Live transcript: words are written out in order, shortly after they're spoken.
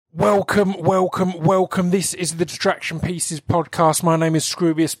Welcome. This is the Distraction Pieces podcast. My name is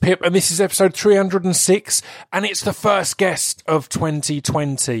Scroobius Pip, and this is episode 306, and it's the first guest of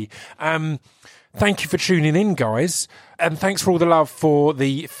 2020. Thank you for tuning in, guys, and thanks for all the love for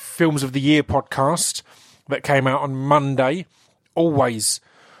the Films of the Year podcast that came out on Monday. Always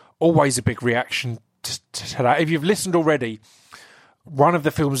a big reaction to that. If you've listened already, one of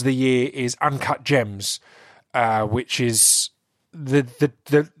the Films of the Year is Uncut Gems, which is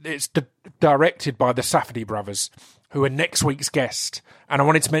it's directed by the Safdie brothers, who are next week's guest, and I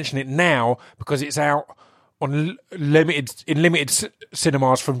wanted to mention it now because it's out on limited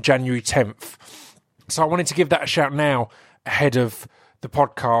cinemas from January 10th. So I wanted to give that a shout now ahead of the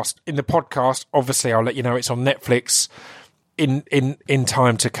podcast. In the podcast, obviously, I'll let you know it's on Netflix in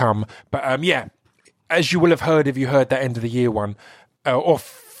time to come. But as you will have heard if you heard that end of the year one, or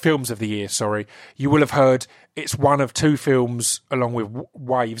Films of the Year, sorry, you will have heard it's one of two films along with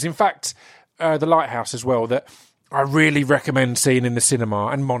Waves. In fact, The Lighthouse as well, that I really recommend seeing in the cinema,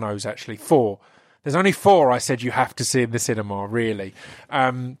 and Monos actually, 4. There's only 4 I said you have to see in the cinema, really.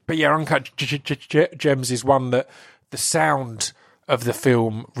 But yeah, Uncut Gems is one that the sound of the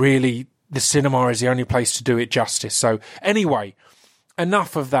film, really, the cinema is the only place to do it justice. So anyway,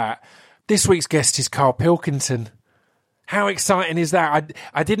 enough of that. This week's guest is Carl Pilkington. How exciting is that?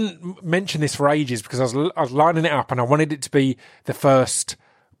 I didn't mention this for ages because I was lining it up and I wanted it to be the first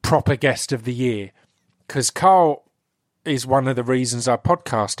proper guest of the year, because Carl is one of the reasons I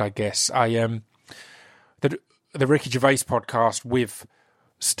podcast, I guess. The Ricky Gervais podcast with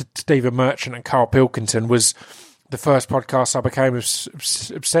Stephen Merchant and Carl Pilkington was the first podcast I became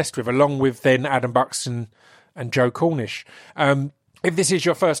obsessed with, along with then Adam Buxton and Joe Cornish. If this is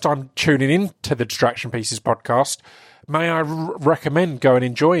your first time tuning in to the Distraction Pieces podcast, may I recommend go and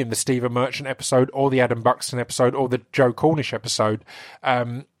enjoying the Stephen Merchant episode or the Adam Buxton episode or the Joe Cornish episode,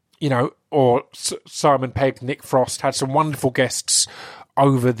 or Simon Pegg, Nick Frost, had some wonderful guests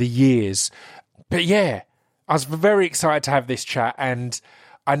over the years. But yeah, I was very excited to have this chat, and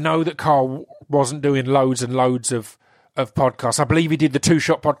I know that Carl wasn't doing loads and loads of podcasts. I believe he did the Two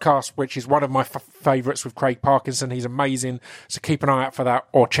Shot podcast, which is one of my favourites with Craig Parkinson. He's amazing, so keep an eye out for that,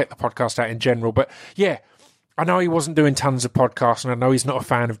 or check the podcast out in general. But yeah, I know he wasn't doing tons of podcasts, and I know he's not a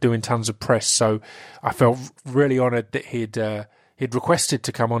fan of doing tons of press, so I felt really honoured that he'd requested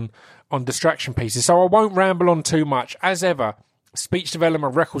to come on Distraction Pieces. So I won't ramble on too much. As ever,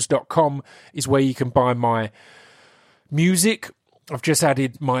 speechdevelopmentrecords.com is where you can buy my music. I've just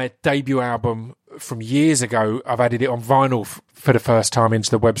added my debut album from years ago. I've added it on vinyl for the first time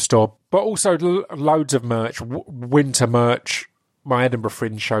into the web store, but also loads of merch, winter merch, my Edinburgh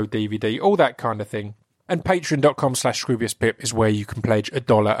Fringe show DVD, all that kind of thing. And patreon.com/ScroobiusPip is where you can pledge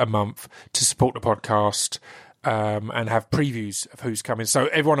 $1 a month to support the podcast and have previews of who's coming. So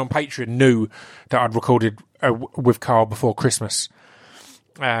everyone on Patreon knew that I'd recorded with Carl before Christmas.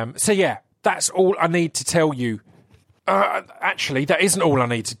 So yeah, that's all I need to tell you. Actually, that isn't all I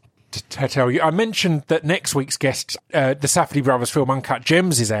need to tell you. I mentioned that next week's guest, the Safdie brothers film Uncut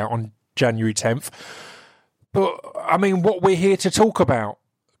Gems, is out on January 10th. But, I mean, what we're here to talk about,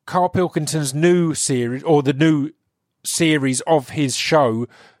 Carl Pilkington's new series, or the new series of his show,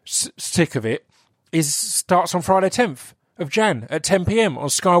 Sick of It, starts on Friday 10th of Jan at 10 p.m. on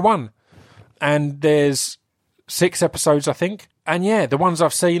Sky One. And there's 6 episodes, I think. And yeah, the ones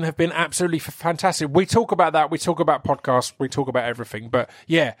I've seen have been absolutely fantastic. We talk about that. We talk about podcasts. We talk about everything. But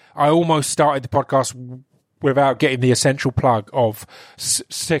yeah, I almost started the podcast without getting the essential plug of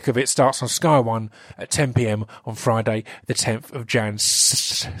Sick of It. Starts on Sky One at 10 p.m. on Friday, the 10th of Jan.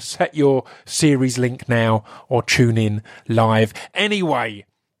 Set your series link now or tune in live. Anyway,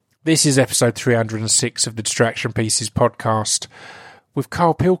 this is episode 306 of the Distraction Pieces podcast with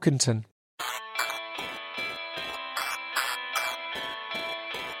Carl Pilkington.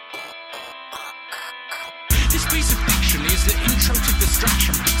 This piece of fiction is the intro to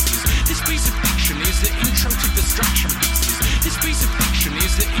Distraction Pieces. This piece of fiction is the intro to Distraction Pieces. This piece of fiction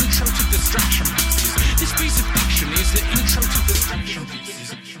is the intro to Distraction Pieces. This piece of fiction is the intro to Distraction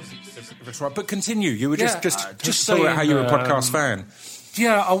Pieces. That's right, but continue. You were just saying how you were a podcast fan.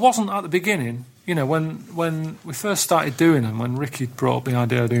 Yeah, I wasn't at the beginning. You know, when we first started doing them, when Ricky brought up the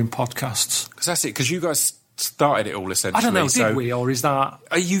idea of doing podcasts. Because that's it, because you guys started it all, essentially. I don't know, did we, or is that...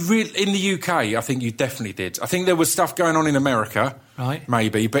 Are you in the UK, I think you definitely did. I think there was stuff going on in America, right?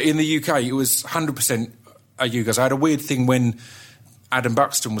 Maybe, but in the UK, it was 100% you guys. I had a weird thing when Adam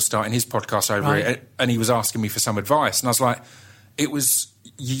Buxton was starting his podcast over it, and he was asking me for some advice, and I was like, it was...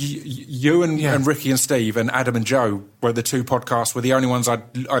 You and Ricky and Steve and Adam and Joe were the 2 podcasts were the only ones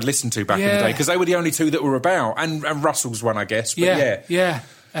I'd listened to back in the day, because they were the only 2 that were about, and Russell's one, I guess. But yeah.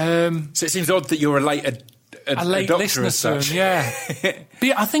 So it seems odd that you're a late adopter listener as such. to him, yeah.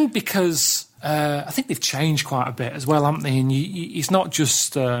 But I think because I think they've changed quite a bit as well, haven't they? And it's not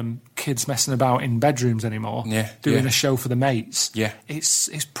just kids messing about in bedrooms anymore, doing a show for the mates. Yeah,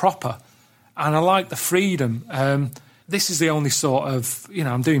 it's proper, and I like the freedom. This is the only sort of,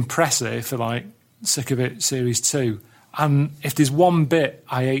 I'm doing press here for like Sick of It Series 2, and if there's one bit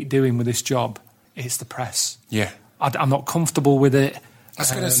I hate doing with this job, it's the press. Yeah, I'm not comfortable with it. I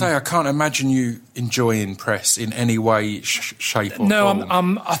was going to say, I can't imagine you enjoying press in any way, shape or form.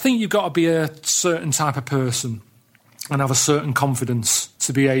 No, I think you've got to be a certain type of person and have a certain confidence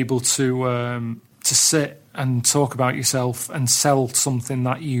to be able to sit and talk about yourself and sell something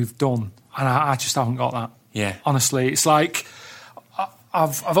that you've done. And I just haven't got that. Yeah. Honestly, it's like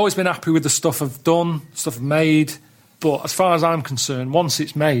I've always been happy with the stuff I've done, stuff I've made. But as far as I'm concerned, once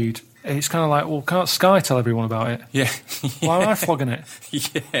it's made, it's kind of like, well, can't Sky tell everyone about it? Yeah. Why am I flogging it?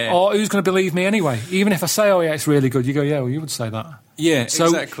 Yeah. Or who's going to believe me anyway? Even if I say, oh, yeah, it's really good, you go, yeah, well, you would say that. Yeah, so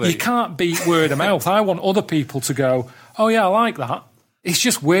exactly. You can't beat word of mouth. I want other people to go, oh, yeah, I like that. It's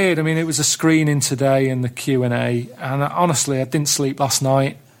just weird. I mean, it was a screening today in the Q&A, and honestly, I didn't sleep last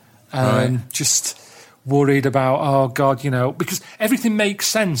night. Just worried about, oh, God, because everything makes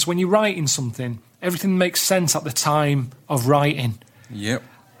sense. When you're writing something, everything makes sense at the time of writing. Yep.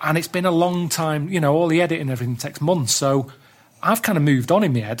 And it's been a long time, all the editing and everything takes months. So I've kind of moved on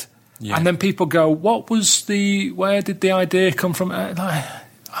in my head. Yeah. And then people go, where did the idea come from? I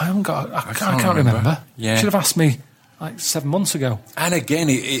can't remember. Yeah. Should have asked me like 7 months ago. And again,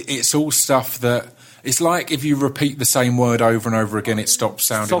 it's all stuff that, it's like if you repeat the same word over and over again, it stops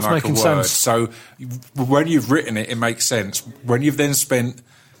sounding like a word. Sense. So when you've written it, it makes sense. When you've then spent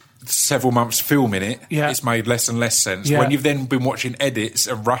several months filming it, it's made less and less sense. Yeah. When you've then been watching edits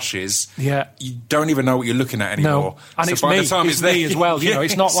and rushes, you don't even know what you're looking at anymore. No. And so it's me as well.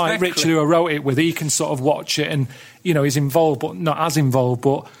 It's not like Richard who I wrote it with. He can sort of watch it and, he's involved, but not as involved.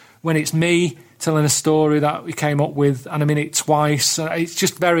 But when it's me telling a story that we came up with and I'm in it twice, it's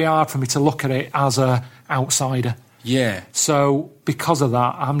just very hard for me to look at it as a outsider. Yeah. So because of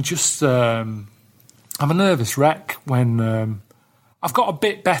that, I'm just... I'm a nervous wreck when... I've got a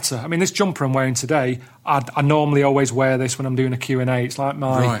bit better. I mean, this jumper I'm wearing today, I normally always wear this when I'm doing a Q&A. It's like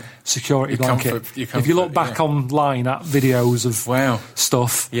my security blanket. If you look back online at videos of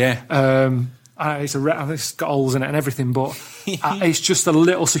stuff, it's got holes in it and everything, but it's just a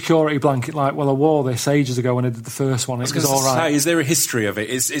little security blanket. Like, well, I wore this ages ago when I did the first one. It was all right. Is there a history of it?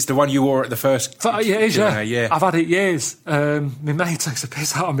 Is the one you wore at the first? Yeah, it is. Yeah. I've had it years. My mate takes a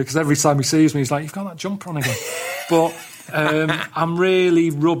piss out of me because every time he sees me, he's like, "You've got that jumper on again," but. I'm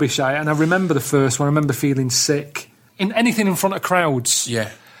really rubbish at it, and I remember the first one. I remember feeling sick in anything in front of crowds.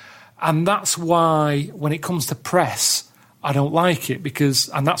 Yeah, and that's why when it comes to press, I don't like it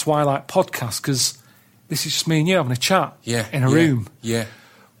and that's why I like podcasts because this is just me and you having a chat in a room. Yeah,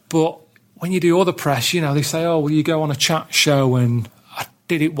 but when you do other press, they say, "Oh, will you go on a chat show?" And I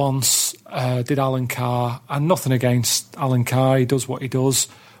did it once. Did Alan Carr, and nothing against Alan Carr. He does what he does,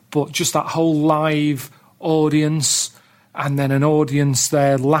 but just that whole live audience. And then an audience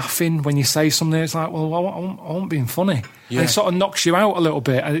there laughing when you say something. It's like, well, I won't being funny. Yeah. And it sort of knocks you out a little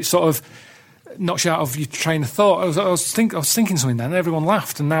bit, and it sort of knocks you out of your train of thought. I was thinking something then, and everyone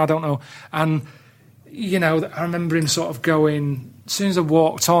laughed, and now I don't know. And I remember him sort of going. As soon as I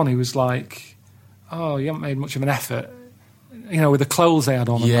walked on, he was like, "Oh, you haven't made much of an effort," with the clothes they had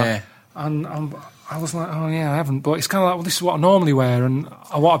on. Yeah. And I was like, "Oh yeah, I haven't." But it's kind of like, well, this is what I normally wear, and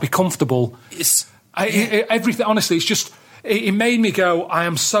I want to be comfortable. Everything. Honestly, it's just. It made me go, I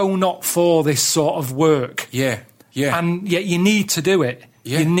am so not for this sort of work. Yeah. And yet you need to do it.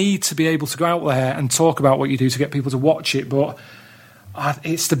 Yeah. You need to be able to go out there and talk about what you do to get people to watch it. But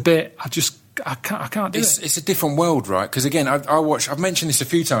it's the bit, I can't do it. It's a different world, right? Because again, I've mentioned this a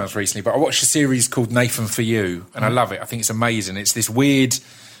few times recently, but I watched a series called Nathan For You, and I love it. I think it's amazing. It's this weird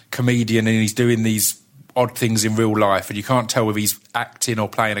comedian, and he's doing these odd things in real life, and you can't tell if he's acting or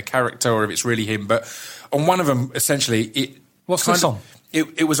playing a character or if it's really him. But on one of them, essentially, what's this on?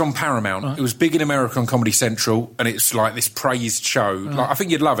 It was on Paramount. Right. It was big in America on Comedy Central, and it's like this praised show. Right. Like, I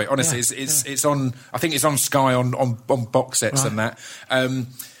think you'd love it. Honestly, it's on. I think it's on Sky on box sets and that.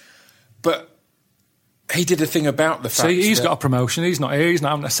 But he did a thing about the fact. See, he's got a promotion. He's not here. He's not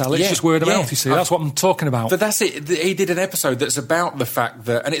having to sell it. It's just word of mouth. You see, that's what I'm talking about. But that's it. He did an episode that's about the fact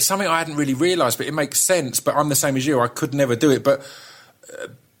that, and it's something I hadn't really realised, but it makes sense. But I'm the same as you. I could never do it. But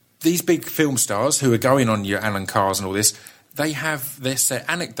these big film stars who are going on your Alan Carrs and all this, they have their set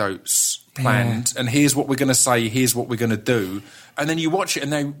anecdotes planned, and here's what we're going to say, here's what we're going to do. And then you watch it,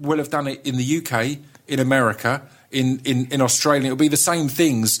 and they will have done it in the UK, in America, in Australia. It'll be the same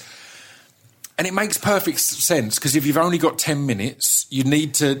things. And it makes perfect sense, because if you've only got 10 minutes, you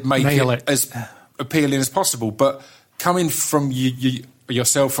need to make it as appealing as possible. But coming from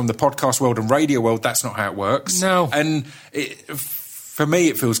yourself, from the podcast world and radio world, that's not how it works. No. And for me,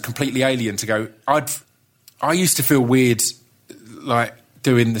 it feels completely alien to go, I used to feel weird, like,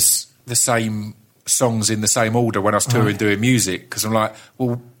 doing the same songs in the same order when I was touring doing music, because I'm like,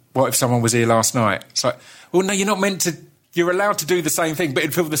 well, what if someone was here last night? It's like, well, no, you're not meant to. You're allowed to do the same thing, but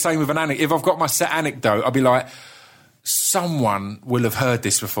it'd feel the same with an anecdote. If I've got my set anecdote, I'll be like, someone will have heard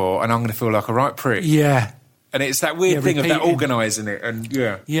this before, and I'm going to feel like a right prick. Yeah. And it's that weird thing repeating. Of that organising it, and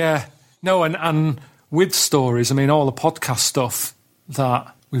Yeah. No, and with stories, I mean, all the podcast stuff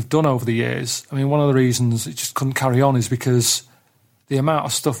that we've done over the years, I mean, one of the reasons it just couldn't carry on is because the amount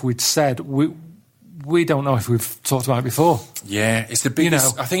of stuff we'd said, we don't know if we've talked about it before. Yeah, it's the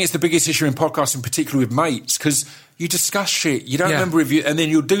biggest. I think it's the biggest issue in podcasting, particularly with mates, because you discuss shit. You don't remember and then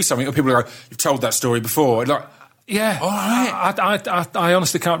you'll do something, and people go, "You've told that story before." Like, yeah, all right. I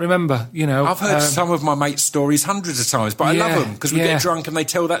honestly can't remember. I've heard some of my mates' stories hundreds of times, but I love them because we get drunk and they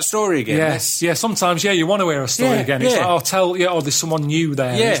tell that story again. Yeah, sometimes you want to hear a story again. It's like, there's someone new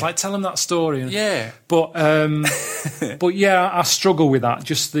there. Yeah. It's like, tell them that story. Yeah, but I struggle with that.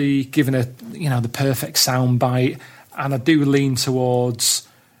 Just the giving the perfect sound bite, and I do lean towards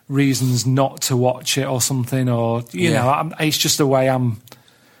reasons not to watch it or something, or it's just the way I'm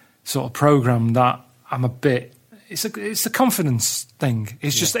sort of programmed that I'm a bit. It's a confidence thing.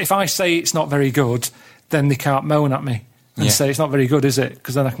 It's just if I say it's not very good, then they can't moan at me and say it's not very good, is it?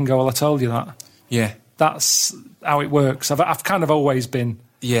 Because then I can go, well, I told you that. Yeah, that's how it works. I've kind of always been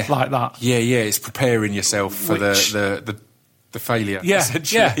like that. Yeah. It's preparing yourself for the failure.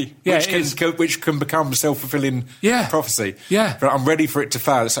 Essentially. Which can become self-fulfilling prophecy. Yeah, but I'm ready for it to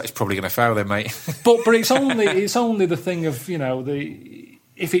fail. It's probably going to fail then, mate. but it's only the thing of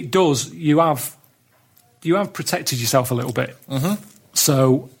if it does, you have protected yourself a little bit. Mm-hmm.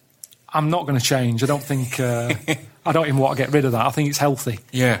 So I'm not going to change. I don't think I don't even want to get rid of that. I think it's healthy.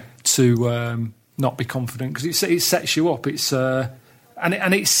 Yeah. To not be confident, because it sets you up. It's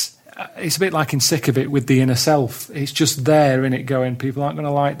and it's a bit like in Sick of It with the inner self. It's just there in it, going, people aren't going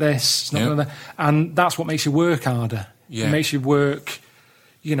to like this. It's not going to, and that's what makes you work harder. Yeah. It makes you work.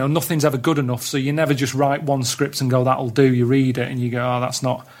 Nothing's ever good enough, so you never just write one script and go, that'll do. You read it and you go, oh, that's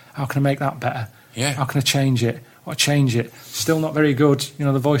not. How can I make that better? Yeah. How can I change it? Or change it? Still not very good.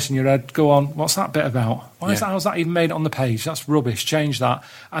 The voice in your head. Go on. What's that bit about? How's that even made it on the page? That's rubbish. Change that.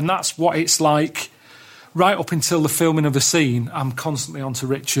 And that's what it's like. Right up until the filming of the scene, I'm constantly on to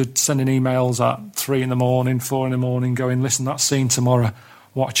Richard, sending emails at 3 a.m, 4 a.m, going, listen, that scene tomorrow,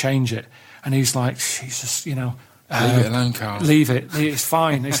 what, change it? And he's like, Jesus, leave it alone, Carl. Leave it. It's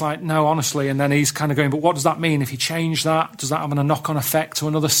fine. It's like, no, honestly. And then he's kind of going, but what does that mean? If you change that, does that have a knock-on effect to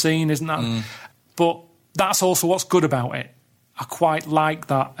another scene? Isn't that... But that's also what's good about it. I quite like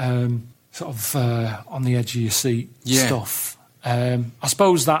that sort of on the edge of your seat stuff. I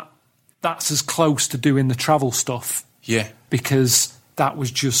suppose that's as close to doing the travel stuff. Yeah. Because that was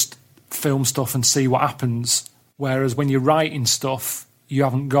just film stuff and see what happens. Whereas when you're writing stuff, you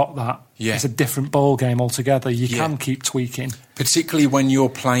haven't got that. Yeah. It's a different ball game altogether. You can keep tweaking. Particularly when you're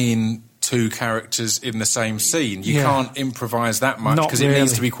playing two characters in the same scene. You can't improvise that much, because it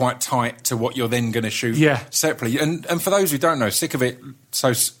needs to be quite tight to what you're then going to shoot separately. And for those who don't know, Sick of It,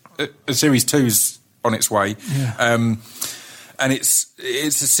 so Series 2's on its way. Yeah. And it's a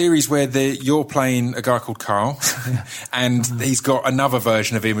series where you're playing a guy called Carl, and he's got another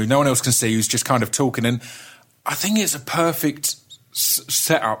version of him who no one else can see, who's just kind of talking. And I think it's a perfect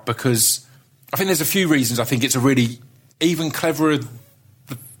setup, because I think there's a few reasons. I think it's a really even cleverer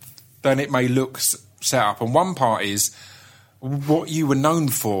than it may look set up. And one part is what you were known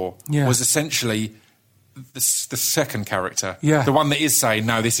for was essentially the second character. Yeah. The one that is saying,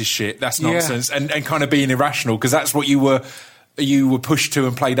 no, this is shit, that's nonsense, and kind of being irrational, because that's what you were pushed to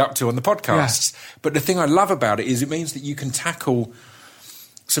and played up to on the podcasts. Yeah. But the thing I love about it is it means that you can tackle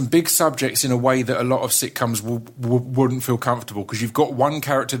some big subjects in a way that a lot of sitcoms wouldn't feel comfortable, because you've got one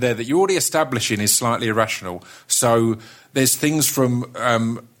character there that you're already establishing is slightly irrational. So there's things from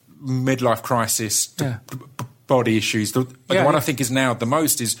midlife crisis to body issues. The one I think is now the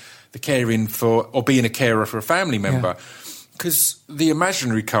most is the caring for, or being a carer for a family member. Because the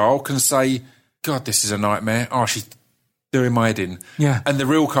imaginary Carl can say, God, this is a nightmare. Oh, she's doing my head in. Yeah. And the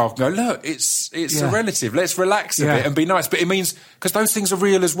real Carl can go, look, it's a relative. Let's relax a bit and be nice. But it means, because those things are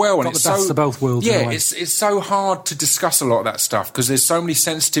real as well. Got and it's the best of both worlds. Yeah, it's so hard to discuss a lot of that stuff, because there's so many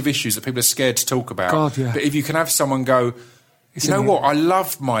sensitive issues that people are scared to talk about. God, yeah. But if you can have someone go, you know what, I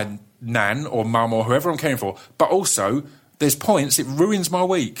love my nan or mum or whoever I'm caring for, but also there's points it ruins my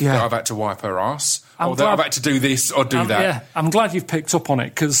week that I've had to wipe her ass, or that I've had to do this or do that. Yeah, I'm glad you've picked up on it,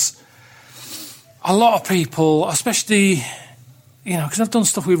 because a lot of people, especially, because I've done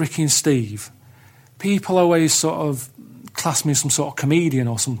stuff with Ricky and Steve, people always sort of class me as some sort of comedian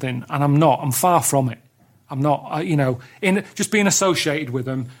or something, and I'm not. I'm far from it. I'm not. In just being associated with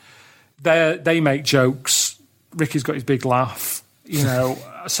them, they make jokes. Ricky's got his big laugh,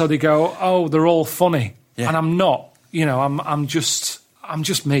 so they go, oh, they're all funny, and I'm not. I'm just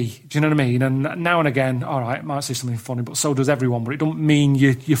me. Do you know what I mean? And now and again, all right, I might say something funny, but so does everyone. But it don't mean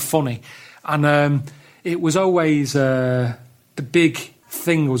you're funny. And it was always the big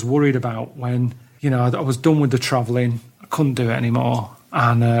thing I was worried about when I was done with the travelling. I couldn't do it anymore,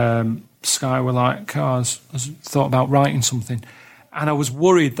 and Sky were like, I thought about writing something, and I was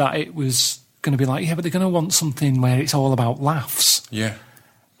worried that it was going to be like, but they're going to want something where it's all about laughs. Yeah.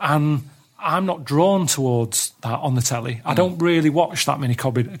 And I'm not drawn towards that on the telly. I don't really watch that many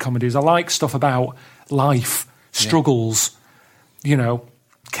comedies. I like stuff about life, struggles.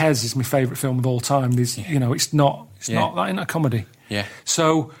 Kes is my favourite film of all time. There's, it's not that in a comedy. Yeah.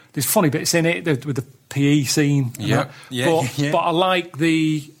 So there's funny bits in it with the PE scene. But I like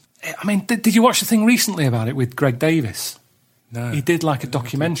the. I mean, did you watch the thing recently about it with Greg Davis? No. He did like a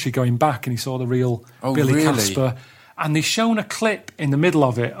documentary going back, and he saw the real Billy Casper. And they've shown a clip in the middle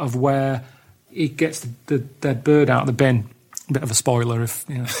of it of where he gets the dead bird out of the bin. A bit of a spoiler, if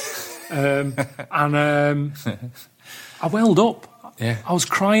I welled up. Yeah. I was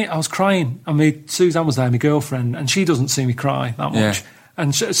crying. And Suzanne was there, my girlfriend, and she doesn't see me cry that much. Yeah.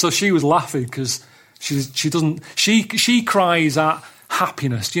 And so she was laughing because she doesn't. She cries at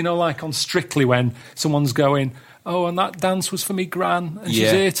happiness. Like on Strictly when someone's going, oh, and that dance was for me gran, and she's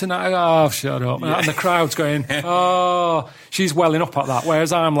here tonight. Oh, shut up. And the crowd's going, oh, she's welling up at that.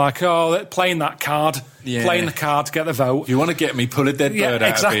 Whereas I'm like, oh, playing that card, playing the card to get the vote. If you want to get me, pull a dead bird out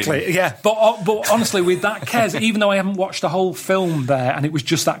exactly, of it. Yeah, but honestly, with that Kes, even though I haven't watched the whole film there, and it was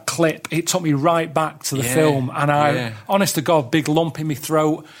just that clip, it took me right back to the film. And I, honest to God, big lump in my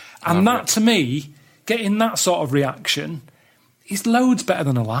throat. And to me, getting that sort of reaction is loads better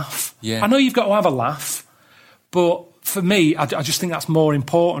than a laugh. Yeah. I know you've got to have a laugh, but for me, I just think that's more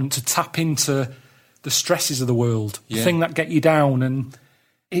important, to tap into the stresses of the world, the thing that get you down. And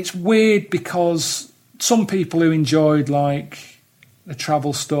it's weird because some people who enjoyed like the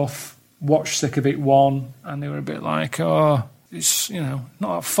travel stuff watched Sick of It 1, and they were a bit like, oh, it's not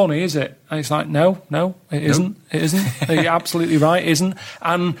that funny, is it? And it's like, no, it isn't. It isn't. You're absolutely right, it isn't.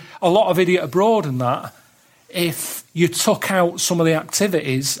 And a lot of Idiot Abroad and that, if you took out some of the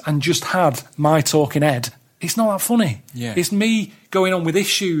activities and just had my talking head, it's not that funny. Yeah. It's me going on with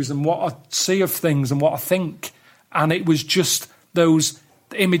issues and what I see of things and what I think. And it was just those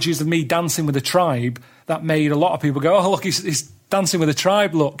images of me dancing with the tribe that made a lot of people go, oh, look, he's dancing with the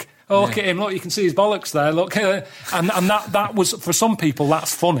tribe, look. Oh, look at him, look, you can see his bollocks there, look. And that was, for some people,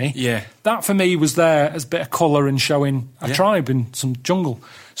 that's funny. Yeah. That, for me, was there as a bit of colour and showing a tribe in some jungle.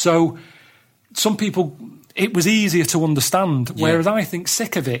 So some people, it was easier to understand, whereas I think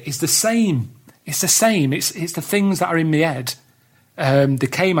Sick of It is the same. It's the same. It's the things that are in my head. They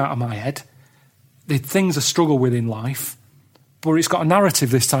came out of my head. The things I struggle with in life. But it's got a narrative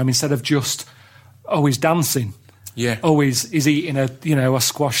this time instead of just, oh, he's dancing. Yeah. Oh, he's eating a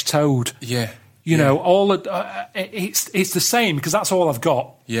squashed toad. Yeah. All it's the same because that's all I've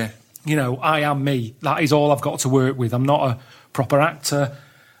got. Yeah. I am me. That is all I've got to work with. I'm not a proper actor.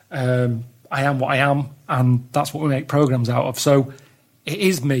 I am what I am, and that's what we make programmes out of. So it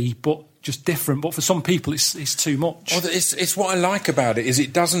is me, but just different. But for some people, it's too much. Well, it's what I like about it is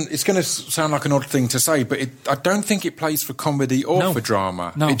it doesn't. It's going to sound like an odd thing to say, but I don't think it plays for comedy or for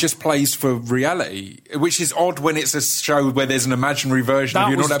drama. No. It just plays for reality, which is odd when it's a show where there's an imaginary version of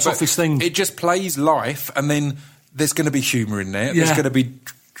you. That was and all the toughest thing. It just plays life, and then there's going to be humour in there. There's going to be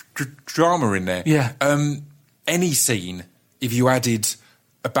drama in there. Yeah. Any scene, if you added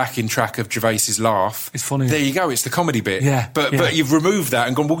a backing track of Gervais's laugh, it's funny. There you go. It's the comedy bit. Yeah, but you've removed that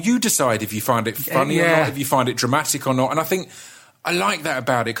and gone, well, you decide if you find it funny or not, if you find it dramatic or not. And I think I like that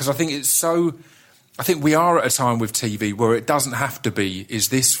about it because I think it's so. I think we are at a time with TV where it doesn't have to be. Is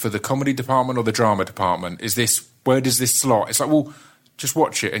this for the comedy department or the drama department? Is this where does this slot? It's like, well, just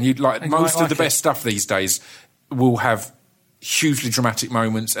watch it, and you'd like most of the best stuff these days will have hugely dramatic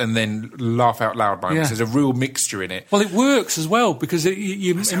moments and then laugh out loud moments. There's a real mixture in it. Well, it works as well because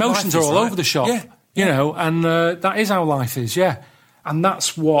your emotions are all over the shop. And that is how life is. And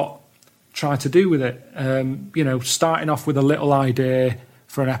that's what I try to do with it. Starting off with a little idea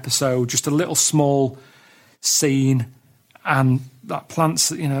for an episode, just a little small scene, and that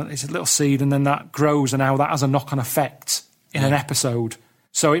plants, it's a little seed, and then that grows, and how that has a knock-on effect in an episode.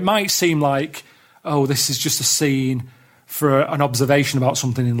 So it might seem like, oh, this is just a scene for an observation about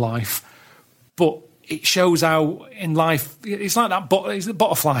something in life, but it shows how in life it's like that. It's the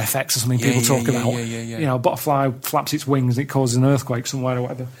butterfly effects or something people talk about. A butterfly flaps its wings and it causes an earthquake somewhere or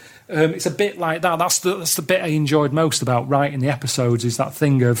whatever. It's a bit like that. That's the bit I enjoyed most about writing the episodes, is that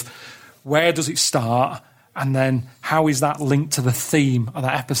thing of where does it start, and then how is that linked to the theme of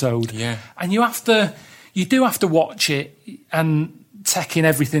that episode? Yeah, and you do have to watch it and take in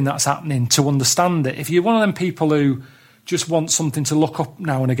everything that's happening to understand it. If you're one of them people who just want something to look up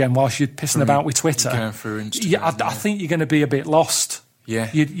now and again whilst you're pissing about with Twitter, going through Instagram, I think you're going to be a bit lost. Yeah,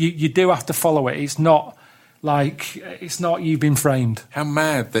 you do have to follow it. It's not you've been framed. How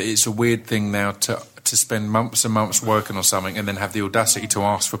mad that it's a weird thing now to spend months and months working on something and then have the audacity to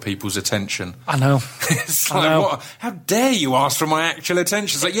ask for people's attention. I know. It's like, what? How dare you ask for my actual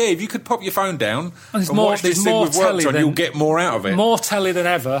attention? It's like, yeah, if you could pop your phone down and watch this thing we've worked on, you'll get more out of it. More telly than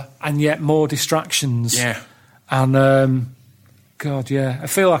ever, and yet more distractions. Yeah. And, God, yeah, I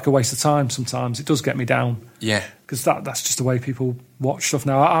feel like a waste of time sometimes. It does get me down. Yeah. Because that's just the way people watch stuff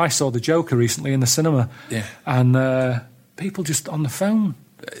now. I saw The Joker recently in the cinema. Yeah. And people just on the phone.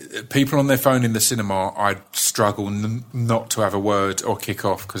 People on their phone in the cinema, I'd struggle not to have a word or kick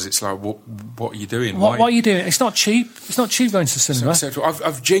off, because it's like, what are you doing? What are you doing? It's not cheap. It's not cheap going to the cinema. So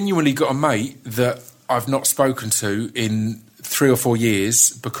I've genuinely got a mate that I've not spoken to in 3 or 4 years,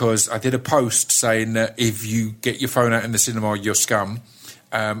 because I did a post saying that if you get your phone out in the cinema, you're scum.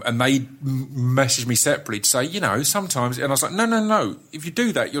 And they messaged me separately to say, sometimes... And I was like, no, if you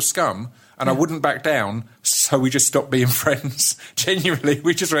do that, you're scum. And I wouldn't back down, so we just stopped being friends. Genuinely,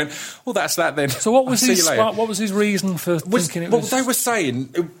 we just went, well, that's that then. So what was his reason for thinking it was... Well, they were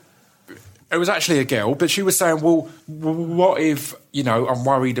saying... It was actually a girl, but she was saying, well, what if, I'm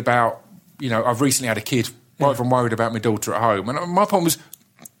worried about... I've recently had a kid. What if I'm worried about my daughter at home? And my point was...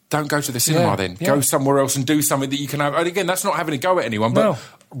 Don't go to the cinema then. Yeah. Go somewhere else and do something that you can have. And again, that's not having a go at anyone, but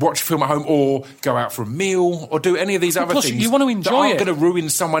watch a film at home or go out for a meal or do any of these other things. You want to enjoy that aren't going to ruin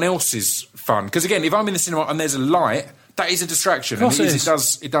someone else's fun. Because again, if I'm in the cinema and there's a light, that is a distraction. And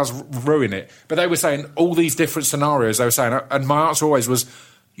it does ruin it. But they were saying all these different scenarios. They were saying, and my answer always was,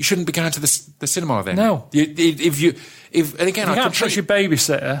 you shouldn't be going to the cinema then. No. And again, you can't trust your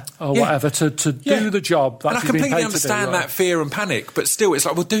babysitter or whatever to do the job. And I completely understand that fear and panic, but still, it's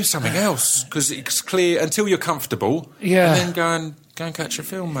like, well, do something else, because it's clear until you're comfortable. Yeah, and then go and catch a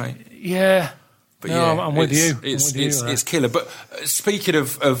film, mate. Yeah, but I'm with you. It's killer. But speaking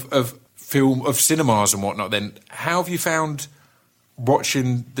of film, of cinemas and whatnot, then how have you found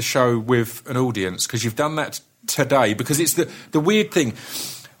watching the show with an audience? Because you've done that today. Because it's the weird thing,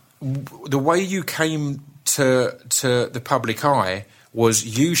 the way you came to the public eye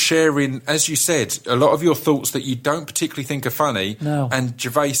was you sharing, as you said, a lot of your thoughts that you don't particularly think are funny, and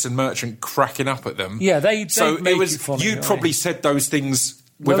Gervais and Merchant cracking up at them. Yeah, they make it funny. You probably said those things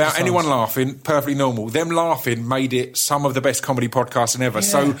without anyone laughing, perfectly normal. Them laughing made it some of the best comedy podcasting ever. Yeah.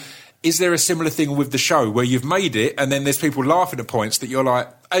 So is there a similar thing with the show where you've made it and then there's people laughing at points that you're like,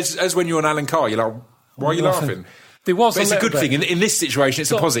 as when you're on Alan Carr, you're like, why are you laughing? There was but it's a good thing. In this situation,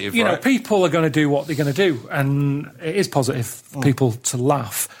 it's a positive, right? People are going to do what they're going to do, and it is positive for people to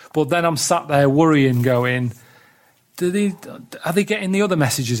laugh. But then I'm sat there worrying, going, are they getting the other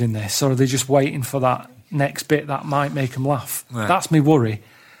messages in this, or are they just waiting for that next bit that might make them laugh? Yeah. That's my worry.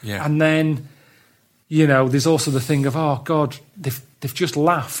 Yeah. And then, there's also the thing of, oh, God, they've just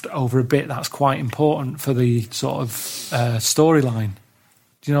laughed over a bit that's quite important for the sort of storyline.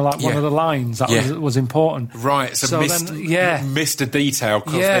 Do you know, one of the lines that was important? Right, so missed a detail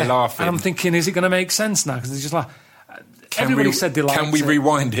because they're laughing. And I'm thinking, is it going to make sense now? Because they're just like... Everybody said they liked it. Can we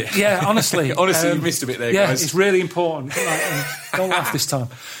rewind it? Yeah, honestly. Honestly, you missed a bit there, guys. Yeah, it's really important. Don't laugh this time.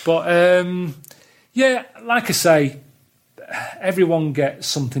 But, like I say, everyone gets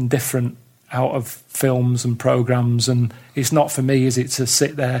something different out of films and programmes, and it's not for me, is it, to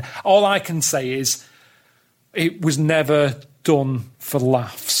sit there. All I can say is it was never done for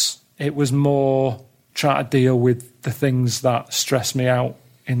laughs. It was more trying to deal with the things that stress me out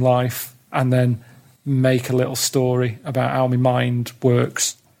in life and then make a little story about how my mind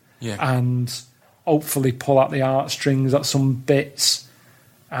works and hopefully pull out the heartstrings at some bits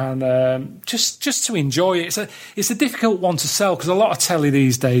and just to enjoy it. It's a difficult one to sell because a lot of telly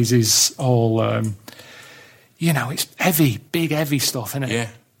these days is all, it's heavy, big, heavy stuff, isn't it? Yeah.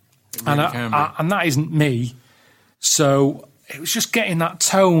 It really and that isn't me. So it was just getting that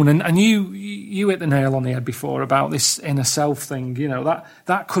tone, and you hit the nail on the head before about this inner self thing.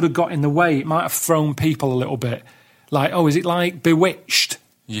 That could have got in the way. It might have thrown people a little bit. Like, oh, is it like Bewitched?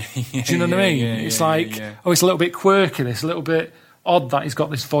 Yeah, Do you know what I mean? It's like, oh, it's a little bit quirky, it's a little bit odd that he's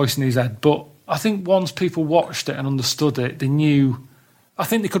got this voice in his head. But I think once people watched it and understood it, they knew, I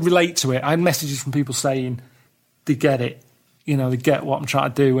think they could relate to it. I had messages from people saying they get it, you know, they get what I'm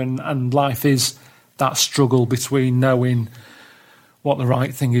trying to do, and life is that struggle between knowing what the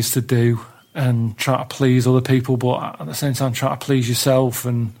right thing is to do and try to please other people, but at the same time try to please yourself,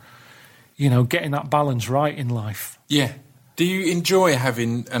 and, you know, getting that balance right in life. Yeah. Do you enjoy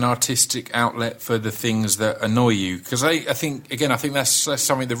having an artistic outlet for the things that annoy you? Because I think that's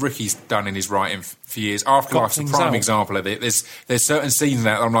something that Ricky's done in his writing for years. Afterlife's a prime example of it. There's certain scenes in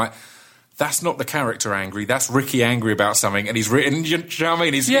that I'm like, that's not the character angry, that's Ricky angry about something, and he's written, you know what I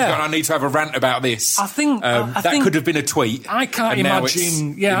mean? He's gone, I need to have a rant about this. I think that could have been a tweet. I can't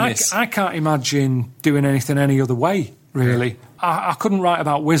imagine. I can't imagine doing anything any other way. Really, I couldn't write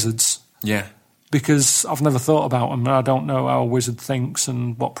about wizards. Yeah. Because I've never thought about them, and I don't know how a wizard thinks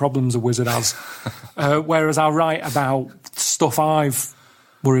and what problems a wizard has. Whereas I write about stuff I've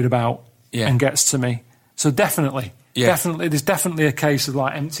worried about and gets to me. So definitely, there's definitely a case of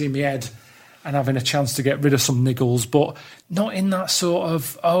like emptying my head and having a chance to get rid of some niggles, but not in that sort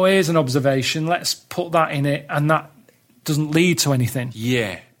of, oh, here's an observation, let's put that in it, and that doesn't lead to anything.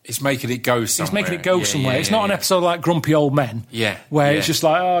 Yeah. It's making it go somewhere. It's making it go somewhere. It's not an episode like Grumpy Old Men, where it's just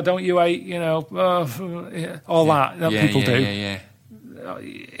like, oh, don't you hate, you know, all that people do. Yeah.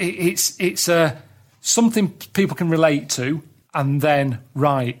 It's something people can relate to, and then,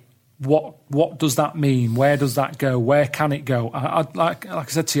 right, what does that mean? Where does that go? Where can it go? Like I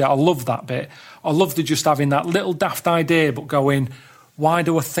said to you, I love that bit. I love the just having that little daft idea, but going, why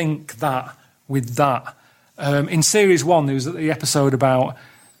do I think that with that? In series 1, there was the episode about,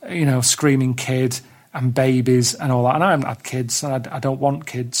 you know, screaming kid and babies and all that. And I haven't had kids, and I don't want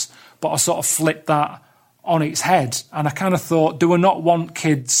kids. But I sort of flipped that on its head. And I kind of thought, do I not want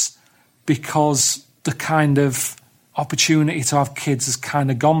kids because the kind of opportunity to have kids has kind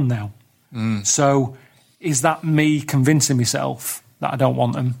of gone now? So is that me convincing myself that I don't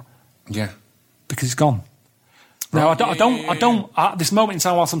want them? Yeah. Because it's gone. Now, I don't, at this moment in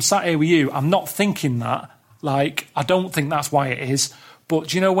time, whilst I'm sat here with you, I'm not thinking that. Like, I don't think that's why it is. But,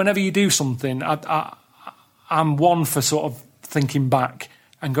 do you know, whenever you do something, I'm one for sort of thinking back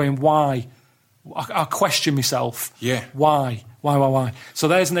and going, why? I question myself. Yeah. Why? So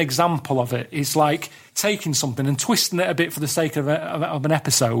there's an example of it. It's like taking something and twisting it a bit for the sake of an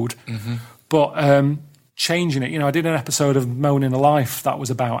episode, but changing it. You know, I did an episode of Moaning a Life that was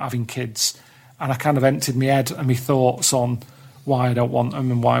about having kids, and I kind of emptied my head and my thoughts on why I don't want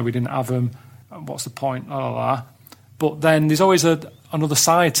them and why we didn't have them, and what's the point, But then there's always another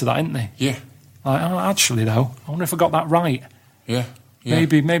side to that, isn't there? Yeah. Like, oh, actually, though, I wonder if I got that right. Yeah.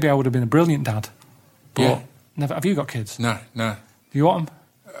 Maybe I would have been a brilliant dad. But never. Have you got kids? No. Do you want them?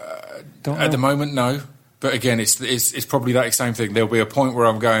 Don't know. At the moment, no. But again, it's probably that same thing. There'll be a point where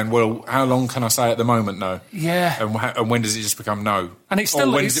I'm going, well, how long can I say at the moment no? Yeah. And when does it just become no? And it's still,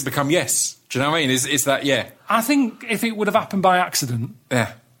 or when does it become yes? Do you know what I mean? Is that I think if it would have happened by accident,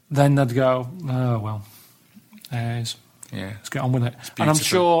 then they'd go, oh well, let's get on with it. And I'm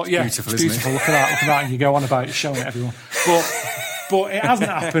sure, it's beautiful. Look at that, and you go on about it, showing it everyone. But it hasn't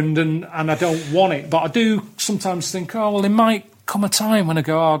happened, and I don't want it. But I do sometimes think, oh well, there might come a time when I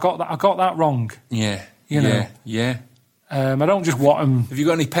go, oh, I got that wrong. Yeah. You know. Yeah. I don't just want them. Have you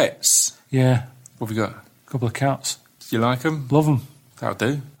got any pets? Yeah. What have you got? A couple of cats. Do you like them? Love them. That'll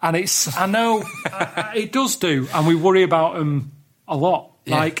do. And I know, it does do, and we worry about them a lot.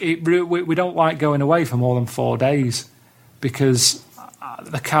 Yeah. Like, we don't like going away for more than 4 days because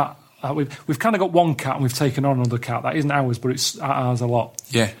the cat, we've kind of got one cat and we've taken on another cat. That isn't ours, but it's ours a lot.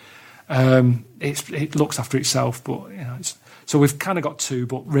 Yeah. It looks after itself, but, you know, so we've kind of got 2,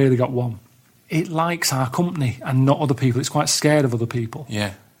 but really got 1. It likes our company and not other people. It's quite scared of other people. Yeah.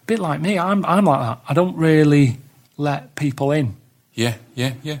 A bit like me. I'm like that. I don't really let people in. Yeah.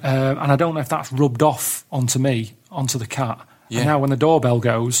 And I don't know if that's rubbed off onto me, onto the cat. Yeah. And now when the doorbell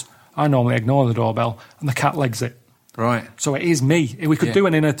goes, I normally ignore the doorbell, and the cat legs it. Right. So it is me. We could do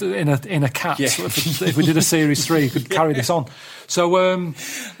it in a cat. Yeah. So if we did a series 3, we could carry this on. So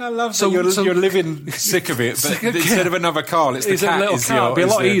I love that you're living sick of it, but instead of another car, it's the cat. A little cat. It'd be a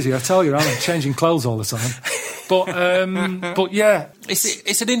lot easier. I tell you, I'm changing clothes all the time. But yeah,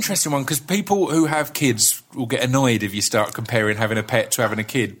 it's an interesting one because people who have kids will get annoyed if you start comparing having a pet to having a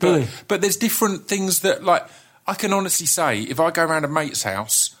kid. Really? But there's different things that, like, I can honestly say, if I go around a mate's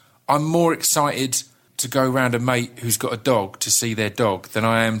house, I'm more excited to go around a mate who's got a dog to see their dog than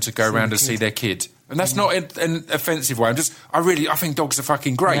I am to go around and see their kid. And that's not an offensive way. I think dogs are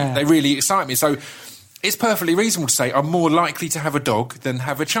fucking great. Yeah. They really excite me. So it's perfectly reasonable to say I'm more likely to have a dog than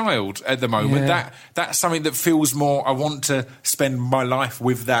have a child at the moment. Yeah. That's something that feels more, I want to spend my life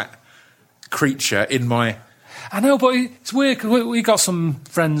with that creature in my... I know, but it's weird, because we got some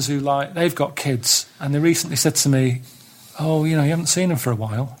friends who, like, they've got kids, and they recently said to me, oh, you haven't seen them for a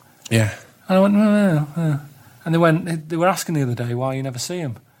while. Yeah. And I went, no. And they were asking the other day why you never see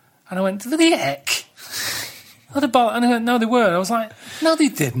them. And I went, the heck? And they went, no, they weren't. I was like, no, they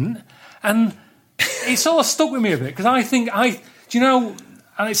didn't. And it sort of stuck with me a bit, because I think, and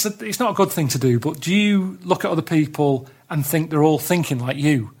it's not a good thing to do, but do you look at other people and think they're all thinking like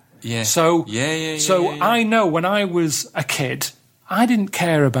you? Yeah. So, yeah. I know when I was a kid, I didn't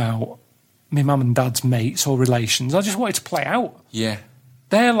care about my mum and dad's mates or relations. I just wanted to play out. Yeah.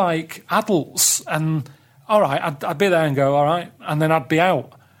 They're like adults, and all right, I'd be there and go, all right, and then I'd be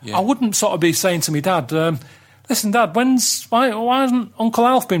out. Yeah. I wouldn't sort of be saying to my dad, listen, Dad, why hasn't Uncle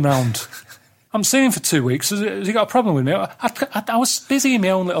Alf been round? I'm seeing him for 2 weeks. Has he got a problem with me? I was busy in my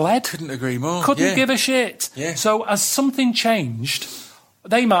own little head. Couldn't agree more. Couldn't give a shit. Yeah. So as something changed,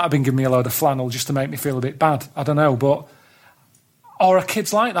 they might have been giving me a load of flannel just to make me feel a bit bad. I don't know, but... Or are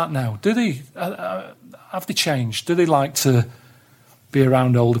kids like that now? Do they... have they changed? Do they like to be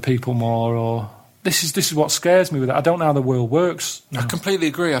around older people more, or... This is what scares me with it. I don't know how the world works. I completely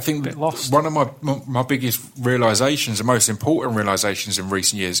agree. I think bit lost. One of my biggest realisations, the most important realisations in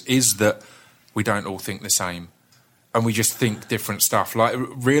recent years, is that we don't all think the same, and we just think different stuff. Like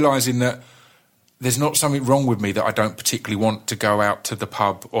realising that there's not something wrong with me that I don't particularly want to go out to the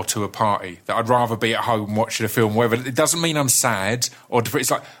pub or to a party. That I'd rather be at home watching a film, whatever. It doesn't mean I'm sad or different.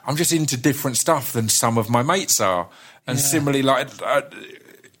 It's like I'm just into different stuff than some of my mates are, and similarly, like.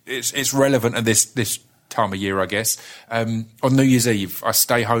 It's relevant at this time of year, I guess. On New Year's Eve, I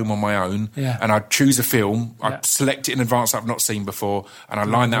stay home on my own, and I choose a film. I select it in advance that I've not seen before, and I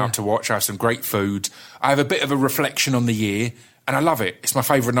line that up to watch. I have some great food. I have a bit of a reflection on the year, and I love it. It's my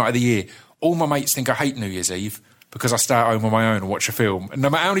favourite night of the year. All my mates think I hate New Year's Eve because I stay at home on my own and watch a film. And no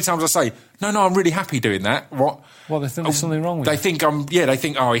matter how many times I say, no, I'm really happy doing that. What? Well, they think there's something wrong with it. They think they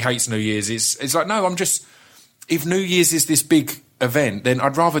think, oh, he hates New Year's. It's like, no, I'm just... If New Year's is this big event, then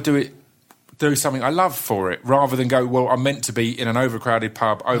I'd rather do something I love for it, rather than go, well, I'm meant to be in an overcrowded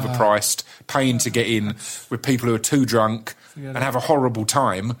pub, overpriced, paying to get in with people who are too drunk and have a horrible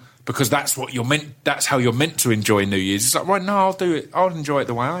time, because that's how you're meant to enjoy New Year's. It's like, right, no, I'll do it. I'll enjoy it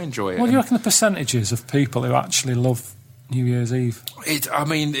the way I enjoy it. What do you reckon the percentages of people who actually love New Year's Eve?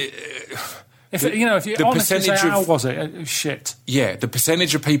 If you honestly say, how was it? Shit. Yeah, the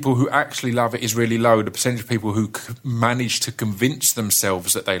percentage of people who actually love it is really low. The percentage of people who manage to convince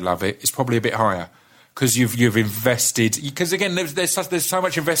themselves that they love it is probably a bit higher, because you've invested. Because again, there's so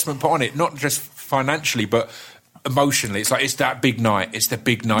much investment put on it, not just financially, but emotionally. It's like it's that big night. It's the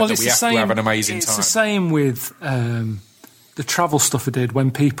big night that we have to have an amazing time. It's the same with the travel stuff I did,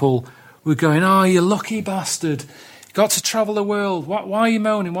 when people were going, "Oh, you lucky bastard, you got to travel the world. Why are you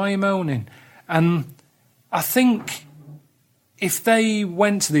moaning? Why are you moaning?" And I think if they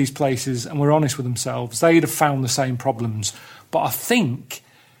went to these places and were honest with themselves, they'd have found the same problems. But I think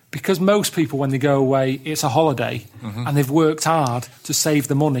because most people, when they go away, it's a holiday, and they've worked hard to save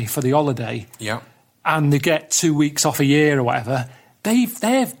the money for the holiday, and they get 2 weeks off a year or whatever,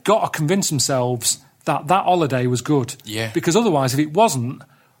 they've got to convince themselves that holiday was good. Yeah. Because otherwise, if it wasn't,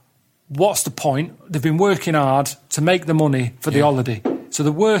 what's the point? They've been working hard to make the money for the holiday. So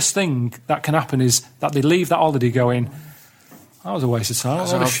the worst thing that can happen is that they leave that holiday going, that was a waste of time.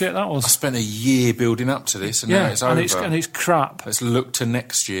 What a shit that was. I spent a year building up to this, and now it's over. And it's crap. Let's look to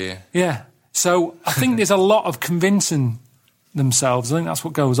next year. Yeah. So I think there's a lot of convincing themselves. I think that's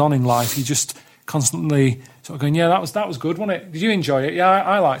what goes on in life. You just constantly sort of going, yeah, that was good, wasn't it? Did you enjoy it? Yeah,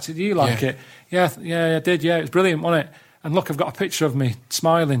 I liked it. Did you like it? Yeah, I did. Yeah, it was brilliant, wasn't it? And look, I've got a picture of me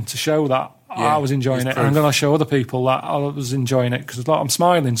smiling to show that I was enjoying it. And I'm going to show other people that I was enjoying it, because I'm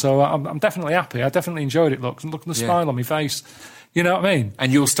smiling. So I'm definitely happy. I definitely enjoyed it. Look at the smile on my face. You know what I mean?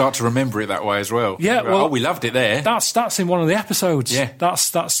 And you'll start to remember it that way as well. Yeah, well, we loved it there. That's in one of the episodes. Yeah. That's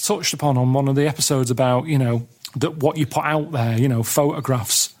touched upon on one of the episodes about, that what you put out there,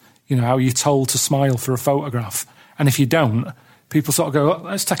 photographs, how you're told to smile for a photograph. And if you don't, people sort of go, oh,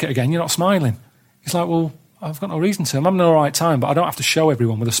 let's take it again, you're not smiling. It's like, well, I've got no reason to. I'm having all right time, but I don't have to show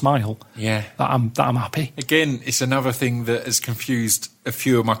everyone with a smile that I'm happy. Again, it's another thing that has confused a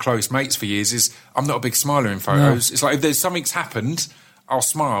few of my close mates for years, is I'm not a big smiler in photos. No. It's like if there's something's happened, I'll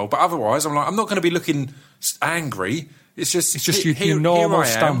smile, but otherwise I'm not going to be looking angry. It's just your normal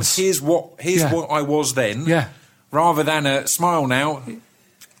stance. Here's what I was then. Yeah. Rather than a smile now.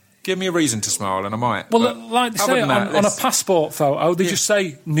 Give me a reason to smile, and I might. Well, But like they other say than that, on a passport photo, they just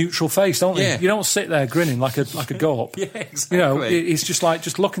say neutral face, don't they? Yeah. You don't sit there grinning like a gawp. Yeah, exactly. You know, it's just like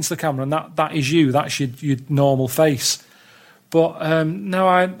just look into the camera, and that is you. That's your normal face. But no,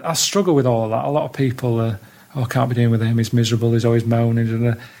 I struggle with all of that. A lot of people, I can't be dealing with him. He's miserable. He's always moaning.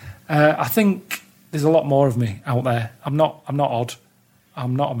 And, I think there's a lot more of me out there. I'm not odd.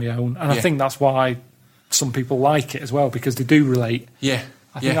 I'm not on my own, and I think that's why some people like it as well, because they do relate. Yeah.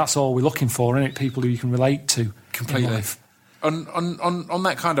 I think that's all we're looking for, isn't it? People who you can relate to Completely. in life. On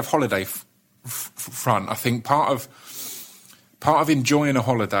that kind of holiday front, I think part of enjoying a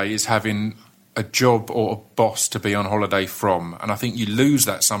holiday is having a job or a boss to be on holiday from, and I think you lose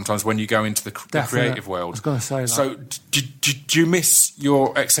that sometimes when you go into the creative world. I was going to say that. So, do you miss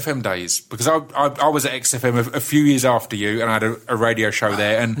your XFM days? Because I was at XFM a few years after you, and I had a radio show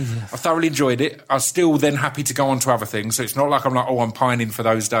there, and I thoroughly enjoyed it. I was still then happy to go on to other things, so it's not like I'm pining for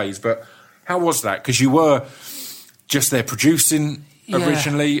those days. But how was that? Because you were just there producing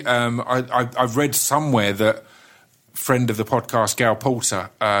originally. I read somewhere that friend of the podcast, Gail Porter,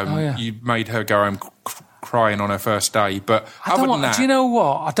 you made her go home crying on her first day. But other than that, do you know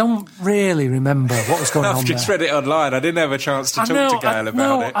what? I don't really remember what was going on I've just there. read it online. I didn't have a chance to talk to Gail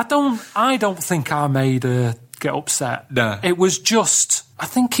about it. I don't think I made her get upset. No. It was just, I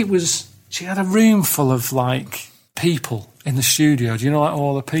think it was, she had a room full of, like, people in the studio. Do you know, like,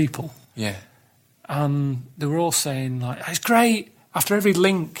 all the people? Yeah. And they were all saying, like, it's great. After every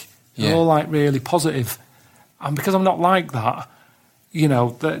link, they're all, like, really positive. And because I'm not like that, you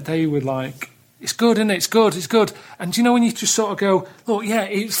know, they were like, it's good, isn't it? It's good, it's good. And you know, when you just sort of go, look, yeah,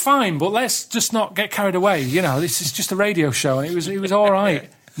 it's fine, but let's just not get carried away. You know, this is just a radio show, and it was all right.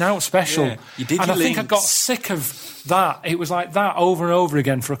 Now it's special. Yeah. You did and your I think I links. got sick of that. It was like that over and over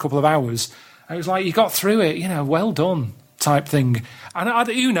again for a couple of hours. And it was like, you got through it, you know, well done type thing. And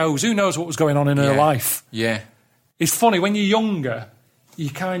who knows what was going on in her life. Yeah. It's funny, when you're younger, you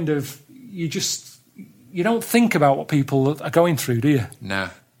don't think about what people are going through, do you? No.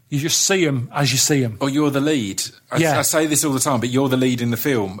 You just see them as you see them. Or you're the lead. I say this all the time, but you're the lead in the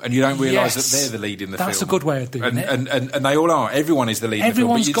film, and you don't realise that they're the lead in the film. That's a good way of doing it. And they all are. Everyone is the lead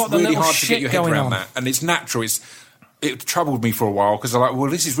Everyone's in the film. got the But it's really little hard to get shit your head going around on. that. And it's natural. It troubled me for a while, because I'm like, well,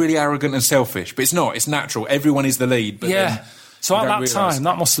 this is really arrogant and selfish. But it's not. It's natural. Everyone is the lead. But then So you at don't that realise. time,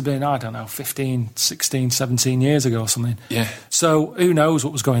 that must have been, I don't know, 15, 16, 17 years ago or something. Yeah. So who knows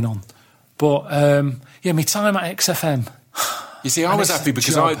what was going on. But, my time at XFM. You see, I And was it's happy a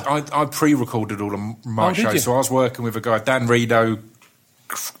because job. I pre-recorded all of my Oh, did shows. you? So I was working with a guy, Dan Rideau,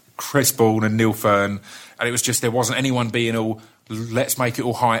 Chris Bourne and Neil Fern, and it was just, there wasn't anyone being all, let's make it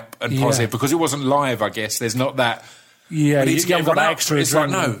all hype and positive, because it wasn't live, I guess. There's not that... Yeah, But you it's haven't got everyone that up. extra It's like,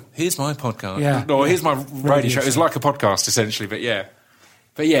 adrenaline. no, here's my podcast. Yeah. Or here's my radio Radio show. It's show. like a podcast, essentially, but yeah.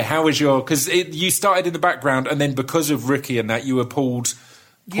 But yeah, how was your... Because you started in the background, and then because of Ricky and that, you were pulled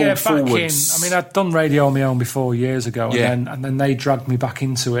back forwards. in. I mean, I'd done radio on my own before years ago, and then they dragged me back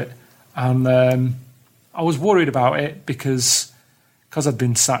into it. And I was worried about it because I'd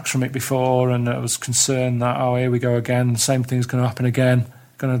been sacked from it before, and I was concerned that, oh, here we go again, same thing's going to happen again,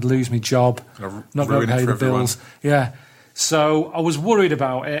 going to lose my job, not going ruin to it pay for the bills. everyone. Yeah. So I was worried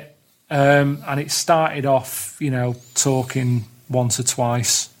about it, and it started off, talking once or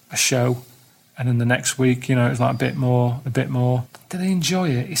twice a show, and then the next week, it was like a bit more. Did I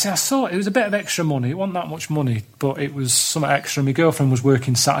enjoy it? You see, I saw it was a bit of extra money. It wasn't that much money, but it was something extra. My girlfriend was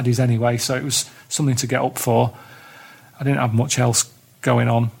working Saturdays anyway, so it was something to get up for. I didn't have much else going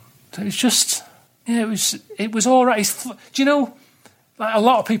on. So it was just, it was all right. Do you know, like, a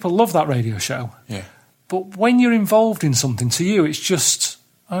lot of people love that radio show. Yeah. But when you're involved in something, to you, it's just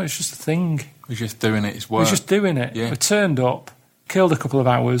a thing. We're just doing it. It's work. We're just doing it. Yeah. We turned up, killed a couple of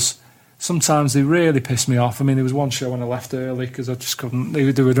hours. Sometimes they really pissed me off. I mean, there was one show when I left early because I just couldn't. They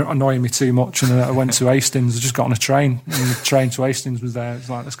were annoying me too much, and I went to Hastings. I just got on a train, and the train to Hastings was there. It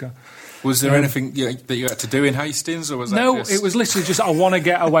was like, let's go. Was there anything that you had to do in Hastings, or was that No, just... it was literally just, I want to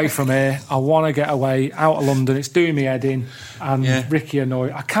get away from here. I want to get away out of London. It's doing me head in. And Ricky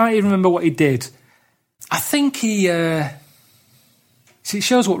annoyed. I can't even remember what he did. I think he... See, it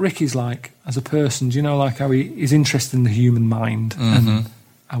shows what Ricky's like as a person. Do you know, like how he's interested in the human mind and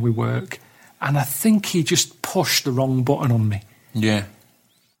how we work. And I think he just pushed the wrong button on me. Yeah.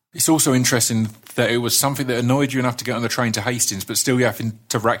 It's also interesting that it was something that annoyed you enough to get on the train to Hastings, but still you having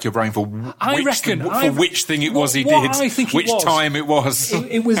to rack your brain for which thing it was he did, I think which time it was.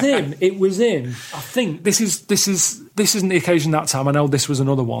 It was him. It was him. I think this isn't the occasion that time. I know this was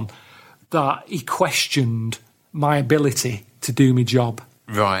another one that he questioned my ability to do my job.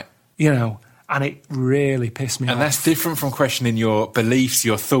 Right. And And it really pissed me off. And that's different from questioning your beliefs,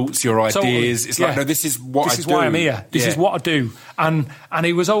 your thoughts, your ideas. Totally. It's like, no, this is what I do. This is why I'm here. This is what I do. And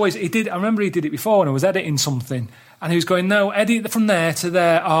he was always, I remember he did it before when I was editing something. And he was going, no, edit from there to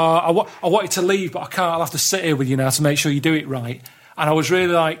there. I wanted to leave, but I can't. I'll have to sit here with you now to make sure you do it right. And I was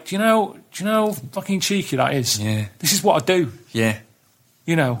really like, do you know fucking cheeky that is? Yeah. This is what I do. Yeah.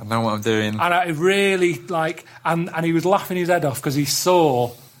 You know. I know what I'm doing. And I really, like, and he was laughing his head off because he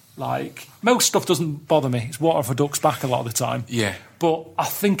saw, like, most stuff doesn't bother me. It's water for ducks back a lot of the time. Yeah. But I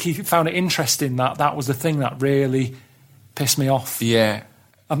think he found it interesting that was the thing that really pissed me off. Yeah.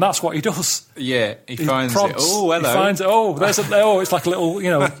 And that's what he does. Yeah, he finds prods. it. Oh, hello. He finds it. It's like a little,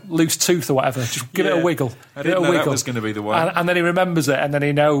 loose tooth or whatever. Just give it a wiggle. I didn't know that was going to be the one. And then he remembers it, and then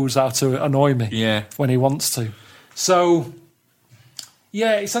he knows how to annoy me when he wants to. So,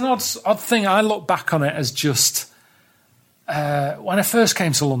 yeah, it's an odd thing. I look back on it as just... when I first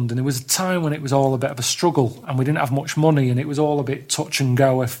came to London, it was a time when it was all a bit of a struggle, and we didn't have much money, and it was all a bit touch and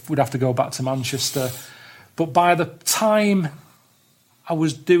go if we'd have to go back to Manchester. But by the time I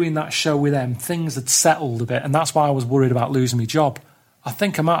was doing that show with them, things had settled a bit, and that's why I was worried about losing my job. I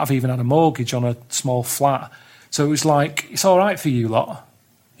think I might have even had a mortgage on a small flat. So it was like, it's all right for you lot.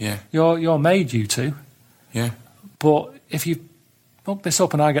 Yeah. You're made, you two. Yeah. But if you fuck this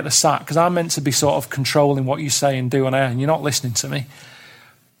up and I get the sack, because I'm meant to be sort of controlling what you say and do on air, and you're not listening to me.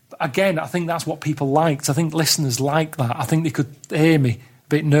 Again, I think that's what people liked. I think listeners like that. I think they could hear me a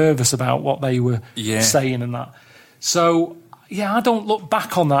bit nervous about what they were saying and that. So... yeah, I don't look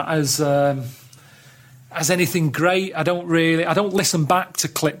back on that as anything great. I don't listen back to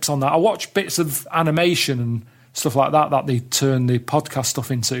clips on that. I watch bits of animation and stuff like that they turn the podcast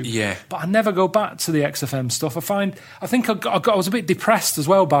stuff into. Yeah. But I never go back to the XFM stuff. I think I was a bit depressed as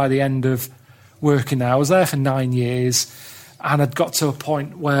well by the end of working there. I was there for 9 years, and I'd got to a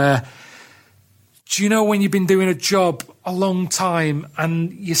point where, do you know when you've been doing a job a long time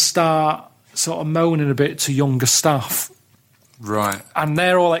and you start sort of moaning a bit to younger staff? Right. And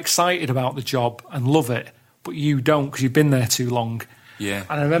they're all excited about the job and love it, but you don't because you've been there too long. Yeah.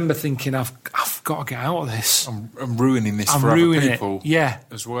 And I remember thinking, I've got to get out of this. I'm ruining this for other people. Yeah.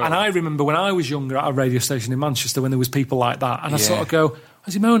 As well. And I remember when I was younger at a radio station in Manchester when there was people like that, and I sort of go,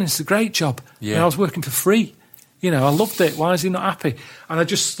 "Is he moaning? It's a great job." Yeah. And I was working for free. I loved it. Why is he not happy? And I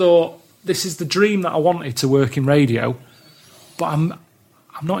just thought, this is the dream that I wanted to work in radio, but I'm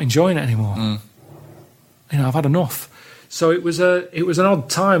not enjoying it anymore. I've had enough. So it was an odd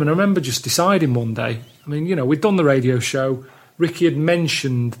time, and I remember just deciding one day. I mean, we'd done the radio show. Ricky had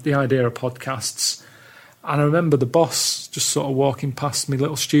mentioned the idea of podcasts, and I remember the boss just sort of walking past my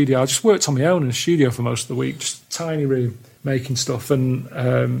little studio. I just worked on my own in a studio for most of the week, just a tiny room making stuff. And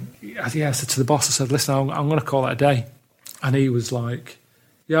I said to the boss, I said, "Listen, I'm going to call it a day." And he was like,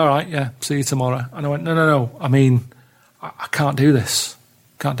 "Yeah, all right, yeah, see you tomorrow." And I went, No. I mean, I can't do this.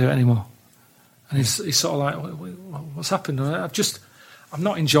 Can't do it anymore. And he's sort of like, "What's happened?" I'm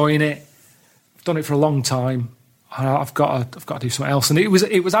not enjoying it. I've done it for a long time. I've got to do something else. And it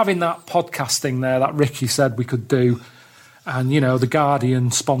was having that podcast thing there that Ricky said we could do, and the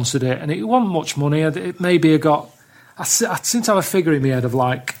Guardian sponsored it, and it wasn't much money. I seem to have a figure in my head of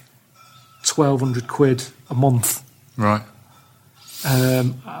like £1,200 a month. Right.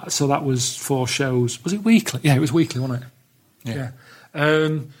 So that was 4 shows. Was it weekly? Yeah, it was weekly, wasn't it?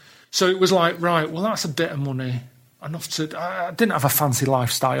 Yeah. So it was like, right, well, that's a bit of money. I didn't have a fancy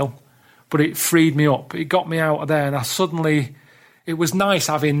lifestyle, but it freed me up. It got me out of there, and it was nice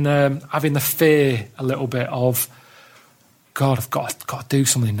having the fear a little bit of, God, I've got to do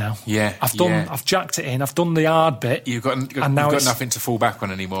something now. Yeah. I've jacked it in. I've done the hard bit. You've got nothing to fall back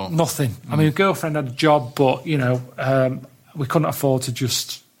on anymore. Nothing. I mean, a girlfriend had a job, but we couldn't afford to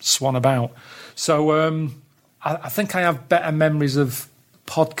just swan about. So I think I have better memories of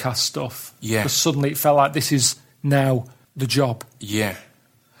podcast stuff. Yeah. Because suddenly it felt like this is now the job. Yeah.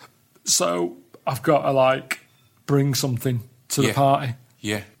 So I've got to bring something to the party.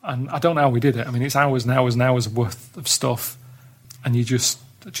 Yeah. And I don't know how we did it. I mean, it's hours and hours and hours worth of stuff, and you're just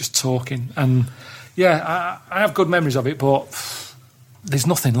talking. And I have good memories of it, but there's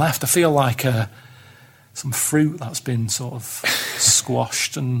nothing left. I feel like some fruit that's been sort of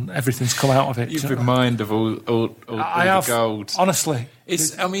squashed and everything's come out of it. You've been mined of all the gold. Honestly.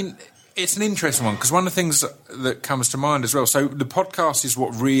 It's an interesting one, because one of the things that comes to mind as well, so the podcast is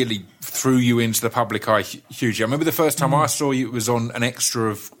what really threw you into the public eye hugely. I remember the first time I saw you, it was on an extra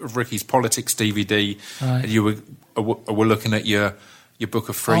of Ricky's Politics DVD, and you were looking at your Book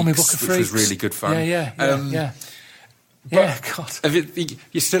of Freaks, my Book of Freaks, which was really good fun. Yeah. God.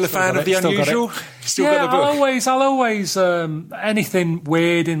 You're still a fan of the unusual? I'll always anything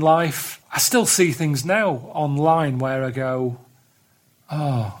weird in life I still see things now online where I go,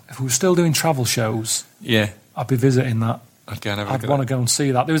 if we were still doing travel shows, I'd be visiting that. I'd want to go and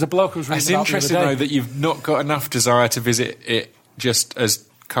see that. There was a bloke who was reading It's about interesting, the other day. though, that you've not got enough desire to visit it just as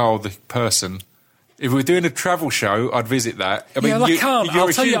Carl the person. If we were doing a travel show, I'd visit that. I mean, I can't. I'll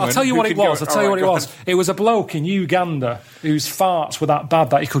tell you what it was. It was a bloke in Uganda whose farts were that bad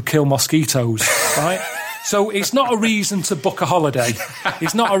that he could kill mosquitoes, right? So it's not a reason to book a holiday.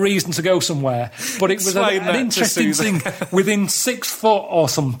 It's not a reason to go somewhere. But it was an interesting thing. Within 6 foot or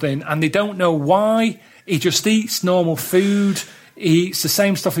something, and they don't know why. He just eats normal food. He eats the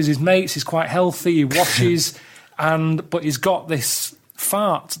same stuff as his mates. He's quite healthy. He washes, but he's got this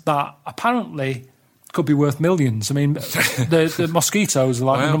fart that apparently could be worth millions. I mean, the mosquitoes are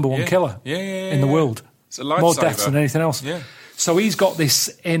like the number one killer in the world. It's a lifesaver. More deaths than anything else. Yeah. So he's got this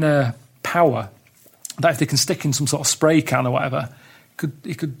inner power that if they can stick in some sort of spray can or whatever,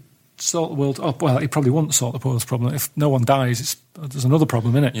 he could sort the world up. Well, he probably wouldn't sort the world's problem. If no one dies, there's another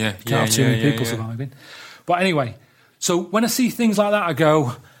problem, isn't it? Yeah, Can't have too many people surviving. But anyway, so when I see things like that, I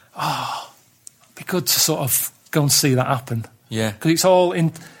go, it'd be good to sort of go and see that happen. Yeah. Because it's all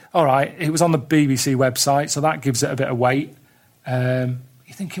in... All right, it was on the BBC website, so that gives it a bit of weight. You're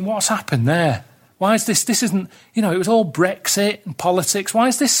thinking, what's happened there? Why is this? This isn't, it was all Brexit and politics. Why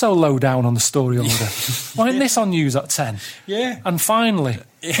is this so low down on the story order? Why isn't this on news at 10? Yeah. And finally,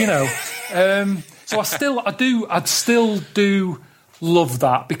 so I'd still do love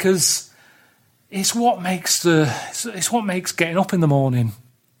that because it's what makes getting up in the morning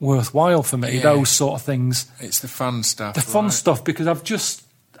worthwhile for me. Those sort of things. It's the fun stuff. The fun stuff, because I've just,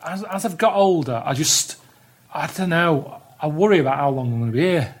 as I've got older, I don't know. I worry about how long I'm going to be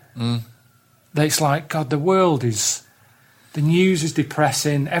here. It's like, God, the news is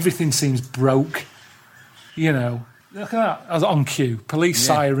depressing. Everything seems broke. Look at that. I was on cue. Police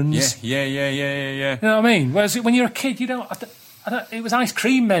sirens. Yeah. You know what I mean? Whereas when you're a kid, you don't. It was ice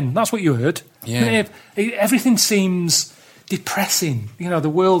cream men. That's what you heard. Yeah. Everything seems depressing. The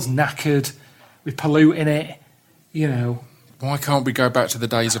world's knackered. We're polluting it. Why can't we go back to the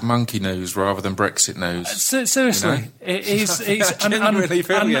days of monkey news rather than Brexit news? Seriously, it is. I genuinely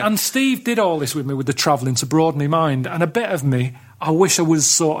feel you. And Steve did all this with me with the travelling to broaden my mind. And a bit of me, I wish I was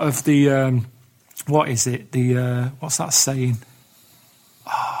sort of the what is it? What's that saying?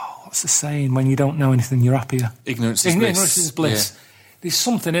 What's the saying when you don't know anything, you're happier? Ignorance is bliss. Ignorance is bliss. Yeah. There's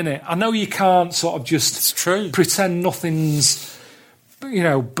something in it. I know you can't sort of just pretend nothing's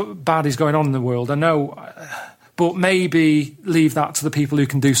bad is going on in the world. I know. But maybe leave that to the people who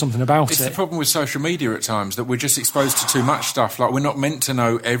can do something about it. It's the problem with social media at times, that we're just exposed to too much stuff. Like, we're not meant to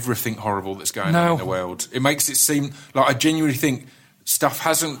know everything horrible that's going on in the world. It makes it seem like, I genuinely think stuff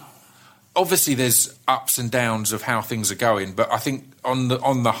hasn't... Obviously, there's ups and downs of how things are going, but I think on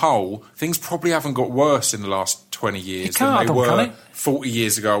the whole, things probably haven't got worse in the last 20 years than they were 40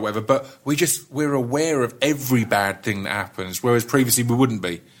 years ago or whatever. But we're aware of every bad thing that happens, whereas previously we wouldn't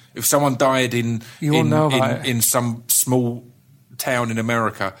be. If someone died in some small town in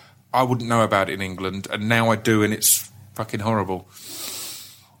America, I wouldn't know about it in England, and now I do, and it's fucking horrible.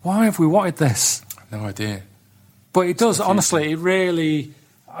 Why have we wanted this? No idea. But it does, honestly, it really...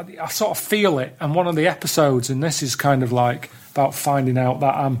 I sort of feel it, and one of the episodes, and this is kind of like about finding out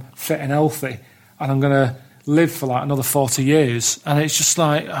that I'm fit and healthy, and I'm going to live for like another 40 years, and it's just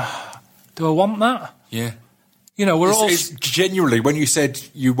like, do I want that? Yeah. It's genuinely, when you said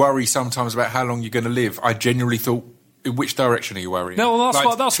you worry sometimes about how long you're going to live, I genuinely thought, in which direction are you worrying? No, well,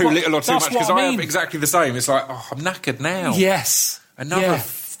 that's too little or too much, because I mean. have exactly the same. It's like, I'm knackered now. Yes. Another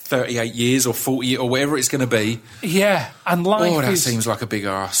 38 years or 40 or whatever it's going to be. Yeah, and life that seems like a big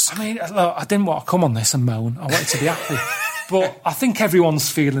arse. I mean, look, I didn't want to come on this and moan. I wanted to be happy. But I think everyone's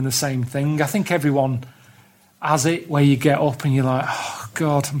feeling the same thing. I think everyone has it, where you get up and you're like, oh,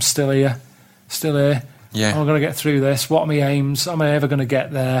 God, I'm still here. Yeah. I'm going to get through this. What are my aims? Am I ever going to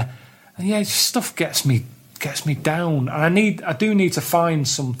get there? And stuff gets me down. And I do need to find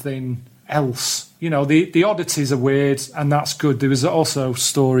something else. The oddities are weird, and that's good. There was also a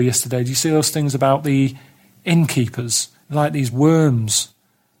story yesterday. Did you see those things about the innkeepers? Like these worms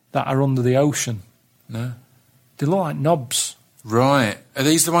that are under the ocean. No. They look like knobs. Right. Are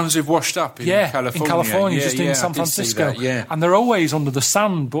these the ones who've washed up in California? In California, just in San Francisco. And they're always under the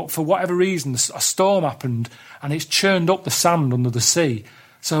sand, but for whatever reason, a storm happened, and it's churned up the sand under the sea.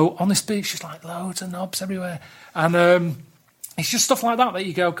 So on this beach, there's like loads of knobs everywhere. And it's just stuff like that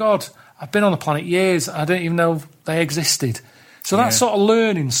you go, God, I've been on the planet years, I didn't even know they existed. So that sort of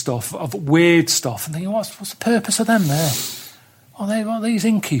learning stuff, of weird stuff, and thinking, what's the purpose of them there? What are these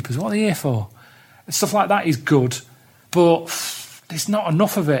innkeepers? What are they here for? And stuff like that is good. But there's not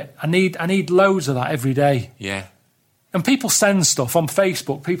enough of it. I need loads of that every day. Yeah. And people send stuff on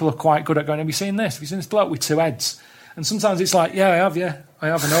Facebook. People are quite good at going, have you seen this? Have you seen this bloke with 2 heads? And sometimes it's like, yeah, I have,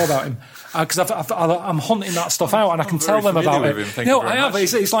 I know about him. Because I'm hunting that stuff out and I can tell them about it. No, I have.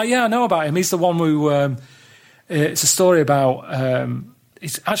 It's like, yeah, I know about him. He's the one who, it's a story about,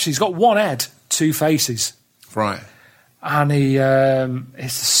 he's got 1 head, 2 faces. Right. And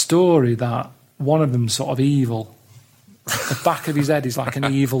it's a story that one of them's sort of evil. The back of his head is like an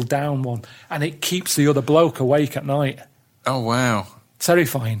evil down one, and it keeps the other bloke awake at night. Oh, wow.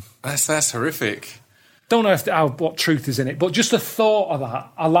 Terrifying. That's horrific. Don't know what truth is in it, but just the thought of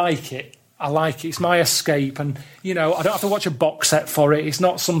that, I like it. It's my escape, and, I don't have to watch a box set for it. It's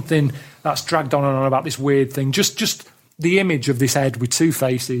not something that's dragged on and on about this weird thing. Just the image of this head with 2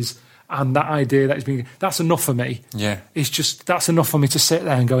 faces and that idea that's enough for me. Yeah. That's enough for me to sit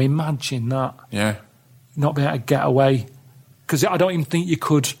there and go, imagine that. Yeah. Not be able to get away. Because I don't even think you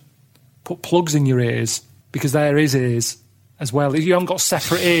could put plugs in your ears, because they're his ears as well. You haven't got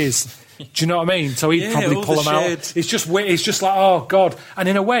separate ears. Do you know what I mean? So he'd probably pull them out. It's just like, oh, God. And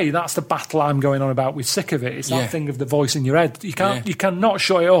in a way, that's the battle I'm going on about with Sick of It. It's that thing of the voice in your head. You cannot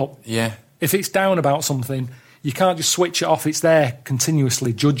shut it up. Yeah. If it's down about something, you can't just switch it off. It's there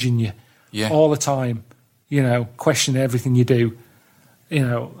continuously judging you all the time, questioning everything you do.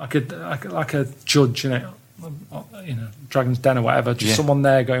 Like a judge, Dragon's Den or whatever, just someone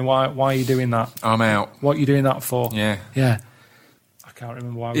there going, why are you doing that? I'm out. What are you doing that for? Yeah. I can't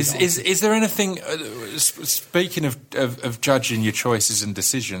remember why. Is there anything, speaking of judging your choices and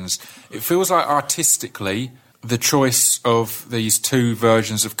decisions, it feels like artistically the choice of these 2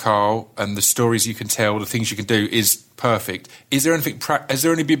 versions of Carl and the stories you can tell, the things you can do is perfect. Is there anything, has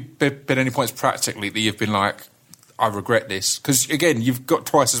there only been any points practically that you've been like, I regret this? Because, again, you've got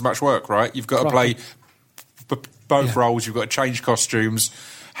twice as much work, right? You've got to play both roles, you've got to change costumes.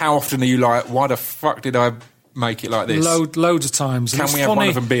 How often are you like, why the fuck did I make it like this? Loads of times. Can we have one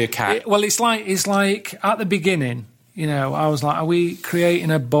of them be a cat? It's like at the beginning, I was like, are we creating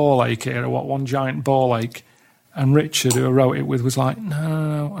a ball ache here, or what, one giant ball ache? And Richard, who I wrote it with, was like,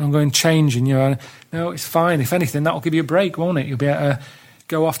 no, I'm going changing you. No, it's fine. If anything, that'll give you a break, won't it? You'll be able to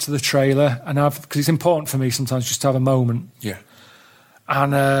go off to the trailer and because it's important for me sometimes just to have a moment. Yeah.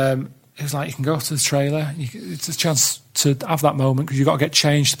 And it was like, you can go to the trailer. It's a chance to have that moment because you've got to get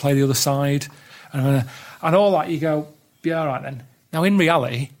changed to play the other side. And all that, you go, be all right then. Now, in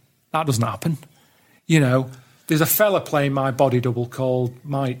reality, that doesn't happen. There's a fella playing my body double called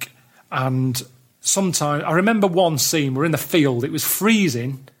Mike. And sometimes, I remember one scene, we're in the field. It was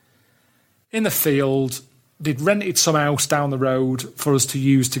freezing in the field. They'd rented some house down the road for us to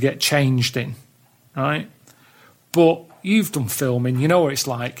use to get changed in, right? But you've done filming, you know what it's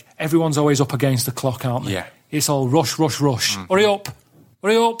like. Everyone's always up against the clock, aren't they? Yeah. It's all rush. Mm-hmm. Hurry up.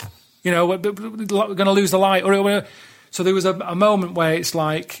 We're going to lose the light. Hurry up. So there was a moment where it's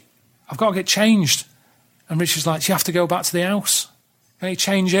like, I've got to get changed. And Richard's like, you have to go back to the house. Can you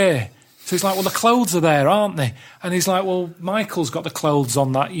change here? So he's like, well, the clothes are there, aren't they? And he's like, well, Michael's got the clothes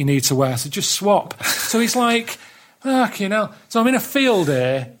on that you need to wear, so just swap. So he's like, So I'm in a field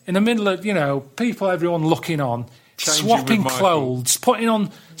here, in the middle of, everyone looking on, swapping clothes, putting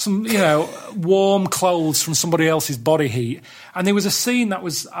on some, warm clothes from somebody else's body heat. And there was a scene that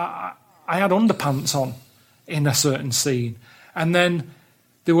was, I had underpants on in a certain scene. And then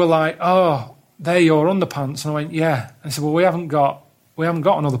they were like, oh, they're your underpants. And I went, yeah. And I said, well, we haven't got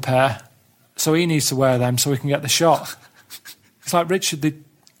another pair. So he needs to wear them so we can get the shot. It's like, Richard,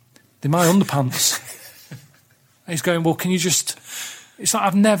 they're my underpants. And he's going, well, can you just... It's like,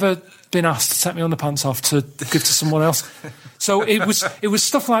 I've never been asked to take my underpants off to give to someone else. So it was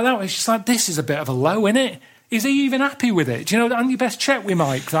stuff like that. It's just like, this is a bit of a low, innit? Is he even happy with it? Do you know, and you best check with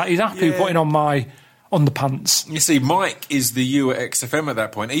Mike that he's happy putting on my underpants. You see, Mike is the you at XFM at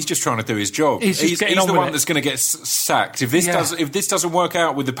that point. He's just trying to do his job. He's the one that's going to get sacked. If this doesn't work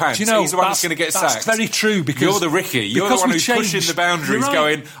out with the pants, he's the one that's going to get sacked. That's very true, because you're the Ricky. You're the one who's pushing the boundaries,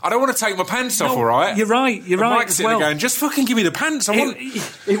 going, I don't want to take my pants off, all right? You're right. Mike's sitting there going, just fucking give me the pants.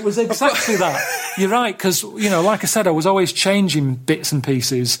 It was exactly that. You're right, because, like I said, I was always changing bits and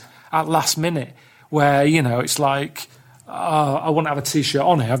pieces at last minute, where, it's like... I wouldn't have a T-shirt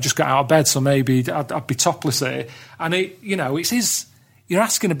on here. I've just got out of bed, so maybe I'd be topless here. And you're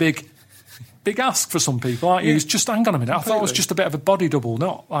asking a big ask for some people, aren't you? It's just, hang on a minute, I thought it was just a bit of a body double,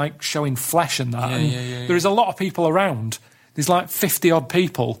 not like showing flesh and that. There is a lot of people around. There's like 50-odd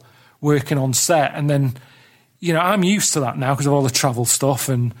people working on set, and then, I'm used to that now because of all the travel stuff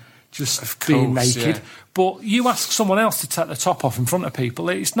and just being naked. Yeah. But you ask someone else to take the top off in front of people,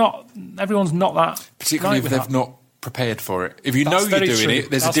 it's not, everyone's not that. Particularly if they've not prepared for it. If you That's know you're very doing true. it,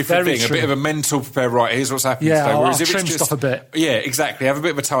 there's That's a different very thing. true. A bit of a mental prepare, right, here's what's happening Yeah, today. I'll Whereas if trim it's just, stuff a bit. Yeah, exactly. Have a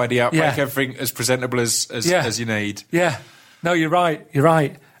bit of a tidy up, Yeah. make everything as presentable as you need. Yeah. No, you're right. You're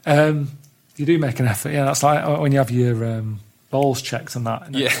right. You do make an effort. Yeah, that's like when you have your balls checked and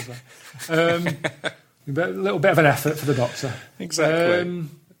that. Yeah. A little bit of an effort for the doctor. Exactly.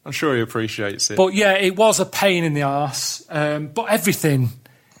 I'm sure he appreciates it. But yeah, it was a pain in the arse. But everything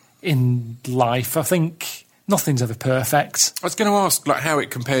in life, I think nothing's ever perfect. I was going to ask, like, how it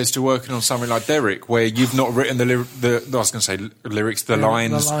compares to working on something like Derek, where you've not written the lyrics, the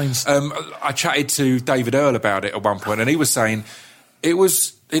lines. The lines. I chatted to David Earl about it at one point, and he was saying it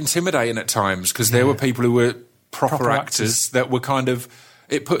was intimidating at times because there were people who were proper actors that were kind of.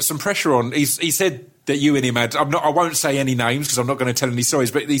 It put some pressure on. He said that you and him had. I won't say any names because I'm not going to tell any stories.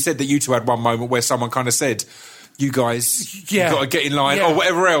 But he said that you two had one moment where someone kind of said, "You guys, you've got to get in line," or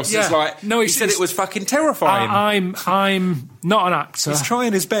whatever else. Yeah. It's like he said it was fucking terrifying. I'm not an actor. He's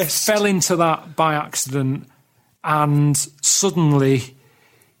trying his best. Fell into that by accident, and suddenly,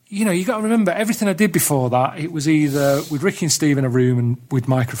 you got to remember everything I did before that. It was either with Ricky and Steve in a room and with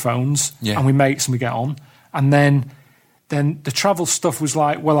microphones, and we mates and we get on, and then the travel stuff was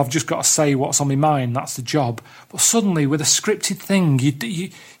like, well, I've just got to say what's on my mind. That's the job. But suddenly, with a scripted thing,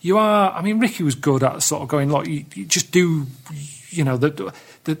 you are. I mean, Ricky was good at sort of going, look, you just do,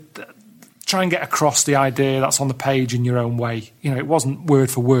 try and get across the idea that's on the page in your own way. It wasn't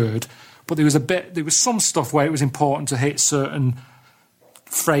word for word, but there was some stuff where it was important to hit certain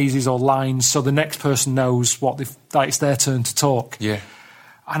phrases or lines so the next person knows that it's their turn to talk. Yeah.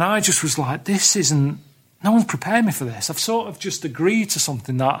 And I just was like, this isn't. No one's prepared me for this. I've sort of just agreed to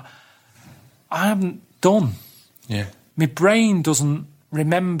something that I haven't done. Yeah. My brain doesn't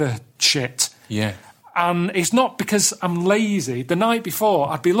remember shit. Yeah. And it's not because I'm lazy. The night before,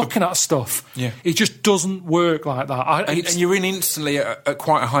 I'd be looking at stuff. Yeah. It just doesn't work like that. And you're in instantly at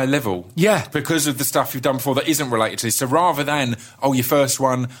quite a high level. Yeah. Because of the stuff you've done before that isn't related to this. So rather than, your first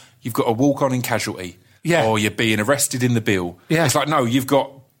one, you've got to walk on in Casualty. Yeah. Or you're being arrested in The Bill. Yeah. It's like, no, you've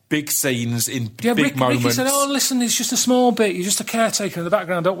got big scenes in big moments. Ricky said, listen, it's just a small bit. You're just a caretaker in the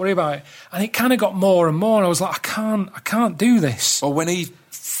background. Don't worry about it. And it kind of got more and more. And I was like, I can't do this. Or when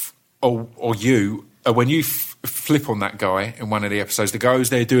when you flip on that guy in one of the episodes, the guy who's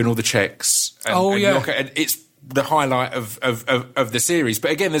there doing all the checks. And it's the highlight of the series.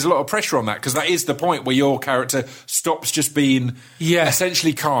 But again, there's a lot of pressure on that because that is the point where your character stops just being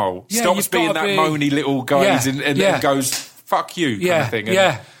essentially Carl. Stops being that moany little guy and goes, fuck you kind of thing.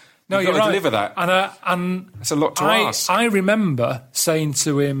 And no, you've got to deliver that. And it's a lot to ask. I remember saying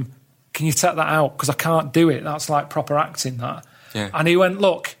to him, can you take that out? Because I can't do it. That's like proper acting, that. Yeah. And he went,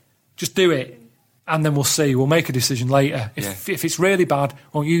 look, just do it. And then we'll see. We'll make a decision later. If it's really bad,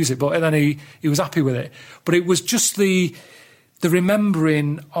 won't use it. But then he was happy with it. But it was just the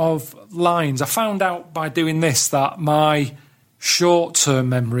remembering of lines. I found out by doing this that my short-term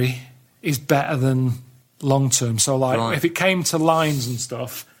memory is better than long-term. So, if it came to lines and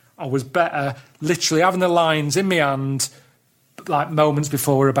stuff, I was better literally having the lines in my hand, like moments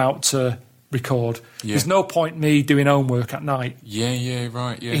before we're about to record. Yeah. There's no point me doing homework at night. Yeah,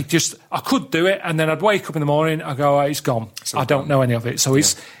 right. I could do it, and then I'd wake up in the morning. I go, it's gone. I don't know any of it, so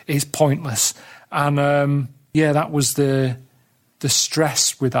it's pointless. And that was the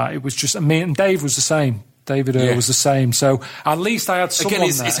stress with that. It was just me, and Dave was the same. David Earl was the same. So at least I had someone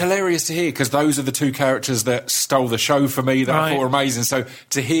there. It's hilarious to hear because those are the two characters that stole the show for me that I thought were amazing. So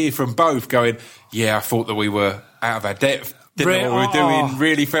to hear from both going, I thought that we were out of our depth. Didn't know what we were doing,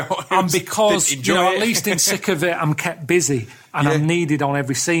 really felt... And because, at least in Sick of It, I'm kept busy and I'm needed on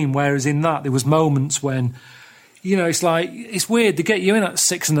every scene, whereas in that, there was moments when, it's like, it's weird, they get you in at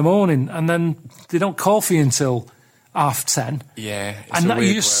 6 a.m. and then they don't call for you until 10:30. Yeah, and that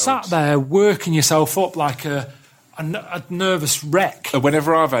you just sat there working yourself up like a nervous wreck.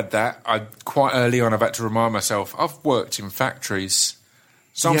 Whenever I've had that, quite early on, I've had to remind myself, I've worked in factories.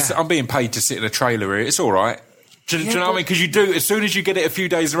 So I'm being paid to sit in a trailer here. It's all right. Do you know what I mean? Because you do, as soon as you get it a few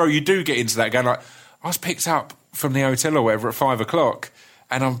days in a row, you do get into that going like, I was picked up from the hotel or whatever at 5 o'clock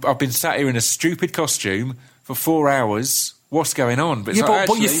and I've been sat here in a stupid costume for 4 hours. What's going on? But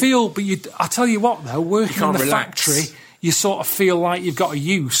I tell you what though, working in the factory, you sort of feel like you've got a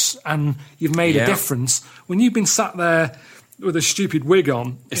use and you've made a difference. When you've been sat there with a stupid wig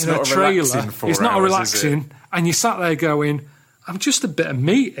on in a trailer, it's not relaxing, and you sat there going, I'm just a bit of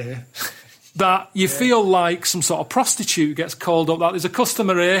meat here. That you feel like some sort of prostitute gets called up, that there's a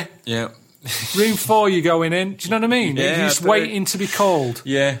customer here, room 4 you're going in, do you know what I mean? Yeah, you're just waiting to be called.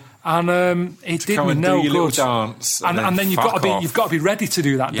 Yeah. And it did Come me and no do your good. little dance, And then you've fuck off. got to be ready to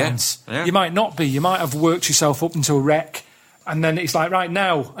do that Yeah, dance. yeah. You might not be. You might have worked yourself up into a wreck, and then it's like, right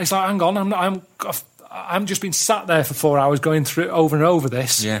now, it's like, hang on, I'm just been sat there for 4 hours going through it over and over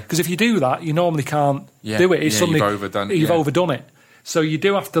this. Yeah. Because if you do that, you normally can't Yeah, do it. It's yeah, suddenly you've overdone it, You've yeah. overdone it. So you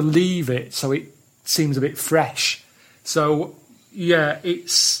do have to leave it so it seems a bit fresh. So yeah,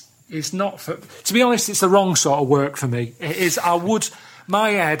 it's not for. To be honest, it's the wrong sort of work for me. It is.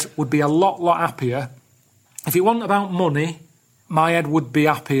 My head would be a lot happier if it wasn't about money. My head would be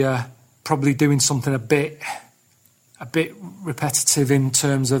happier probably doing something a bit repetitive in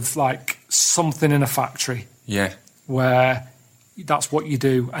terms of like something in a factory Yeah. where that's what you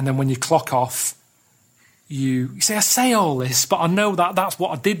do, and then when you clock off, you see. I say all this, but I know that that's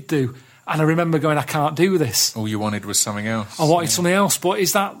what I did do, and I remember going, I can't do this. All you wanted was something else. I wanted something else, but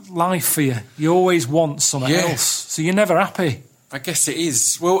is that life for you? You always want something Yeah. else, so you're never happy. I guess it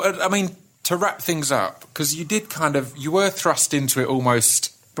is. Well, I mean, to wrap things up, because you did you were thrust into it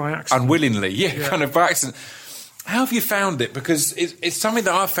almost By accident. unwillingly, yeah, kind of by accident. How have you found it? Because it's something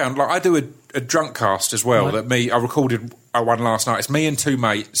that I've found. Like I do a drunk cast as well. Right. I recorded one last night. It's me and two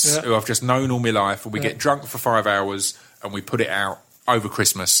mates who I've just known all my life, and we get drunk for 5 hours and we put it out over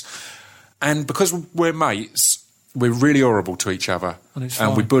Christmas. And because we're mates, we're really horrible to each other, And it's we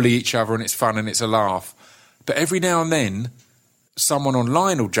fun. bully each other, and it's fun and it's a laugh. But every now and then, someone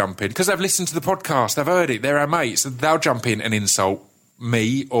online will jump in because they've listened to the podcast, they've heard it, they're our mates, and they'll jump in and insult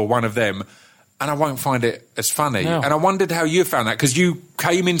me or one of them, and I won't find it as funny. No. And I wondered how you found that, because you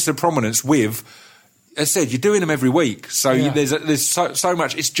came into prominence with, as I said, you're doing them every week, so Yeah. there's so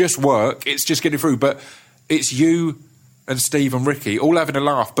much. It's just work, it's just getting through, but it's you and Steve and Ricky all having a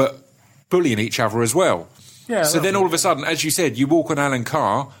laugh, but bullying each other as well. Yeah, So then all of a sudden, as you said, you walk on Alan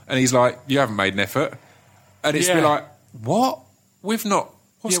Carr, and he's like, "You haven't made an effort," and it's Yeah. be like, "What? We've not.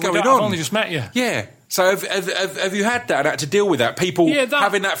 What's Yeah, going I've on?" only just met you. Yeah. So have you had that to deal with that? People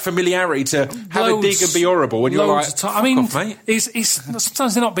having that familiarity to have a dig and be horrible, and you're like, Fuck I mean, off, mate. it's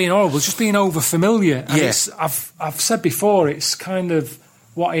sometimes they're not being horrible, it's just being over familiar. And Yeah. I've said before, it's kind of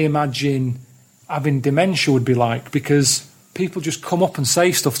what I imagine having dementia would be like, because people just come up and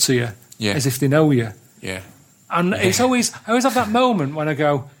say stuff to you as if they know you. Yeah. And I always have that moment when I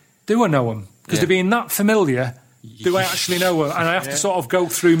go, do I know them? Because they're being that familiar, do I actually know them? And I have to sort of go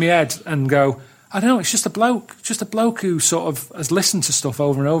through my head and go, I don't know, it's just a bloke who sort of has listened to stuff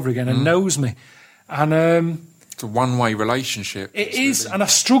over and over again and knows me. And It's a one-way relationship. it is, and I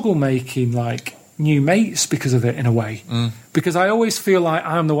struggle making like new mates because of it in a way. Because I always feel like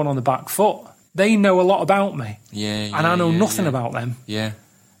I'm the one on the back foot. They know a lot about me. Yeah, and I know nothing yeah. about them. Yeah.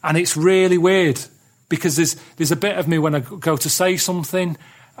 And it's really weird, because there's a bit of me when I go to say something,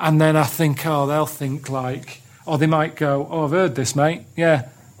 and then I think, oh, they'll think like, or they might go, oh, I've heard this, mate. Yeah,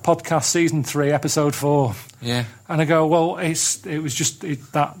 podcast season 3, episode 4. Yeah. And I go, well, it was just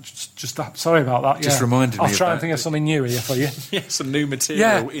that. Sorry about that. Just reminded me I'll of try that. and think of something new here for you. Yeah, some new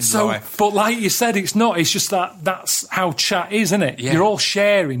material in life. But like you said, it's not. It's just that's how chat is, isn't it? Yeah. You're all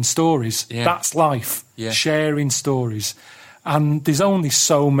sharing stories. Yeah. That's life. Yeah. Sharing stories. And there's only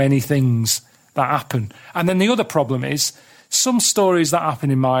so many things that happen. And then the other problem is, some stories that happen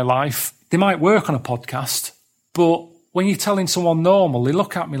in my life, they might work on a podcast, but when you're telling someone normal, they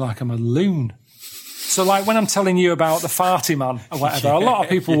look at me like I'm a loon. So like when I'm telling you about the farty man or whatever, a lot of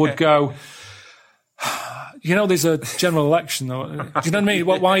people would go, you know, there's a general election, though. Do you know what I mean?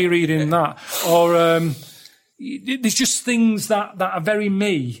 Why are you reading that? Or there's just things that are very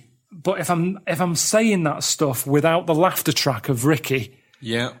me. But if I'm saying that stuff without the laughter track of Ricky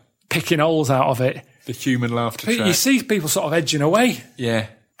Yeah. picking holes out of it, The human laughter you track. see people sort of edging away. Yeah.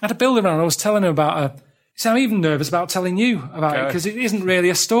 I had a build around. I was telling him about See, I'm even nervous about telling you about it, because it isn't really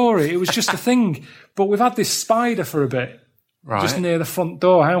a story. It was just a thing. But we've had this spider for a bit, Right. just near the front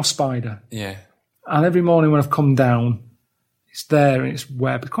door, house spider. Yeah. And every morning when I've come down, it's there and it's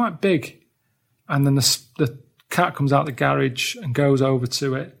web, quite big. And then the cat comes out the garage and goes over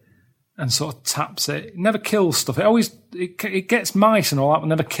to it and sort of taps it. It never kills stuff. It gets mice and all that, but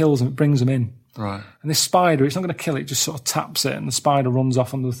never kills them. It brings them in. Right. And this spider, it's not going to kill it, just sort of taps it, and the spider runs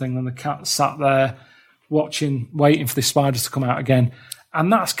off under the thing, and the cat sat there watching, waiting for the spider to come out again.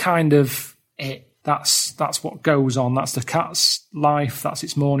 And that's kind of it. That's what goes on. That's the cat's life. That's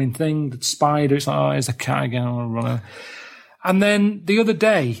its morning thing. The spider, it's like, oh, here's the cat again. I'm gonna run over. And then the other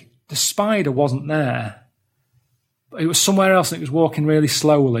day, the spider wasn't there. It was somewhere else, and it was walking really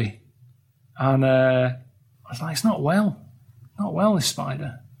slowly. And I was like, it's not well. Not well, this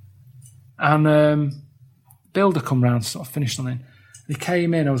spider. And builder come round, sort of finished something. He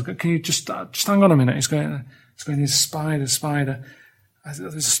came in. I was going, can you just hang on a minute? He's going, there's spider.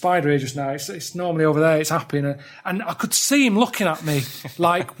 there's a spider here just now. It's normally over there. It's happy. And I could see him looking at me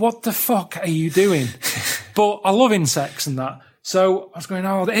like, what the fuck are you doing? But I love insects and that. So I was going,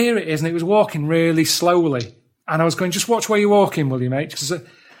 oh, here it is. And it was walking really slowly. And I was going, just watch where you're walking, will you, mate?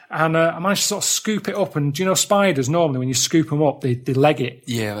 And I managed to sort of scoop it up. And do you know spiders, normally when you scoop them up, they leg it.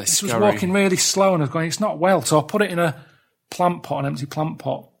 Yeah, they This was walking really slow. And I was going, it's not well. So I put it in a plant pot, an empty plant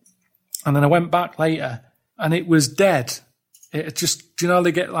pot. And then I went back later and it was dead. It just, do you know,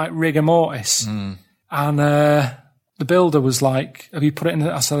 they get like rigor mortis. And the builder was like, have you put it in?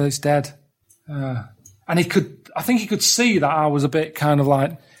 I said, it's dead. And I think he could see that I was a bit kind of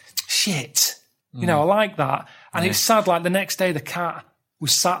like, shit. You know, I like that. And it's sad, like the next day the cat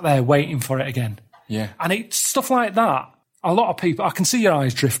was sat there waiting for it again. Yeah. And it's stuff like that. A lot of people, I can see your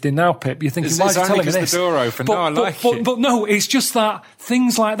eyes drifting now, Pip. You're thinking, why is he telling me this? the door open. No, I like it. But no, it's just that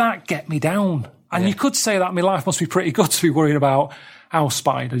things like that get me down. And you could say that my life must be pretty good to be worrying about house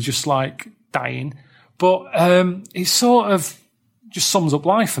spiders just like dying. But it sort of just sums up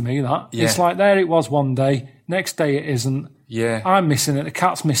life for me, that. Yeah. It's like there it was one day, next day it isn't. Yeah. I'm missing it, the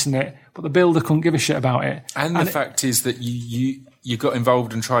cat's missing it, but the builder couldn't give a shit about it. And the fact is that you got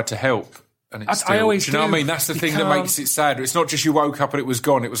involved and tried to help. And it's I always do you know what I mean? That's the thing that makes it sad. It's not just you woke up and it was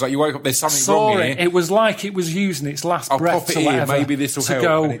gone. It was like you woke up, there's something wrong here. It was like it was using its last breath pop it to in, whatever, maybe this will to help,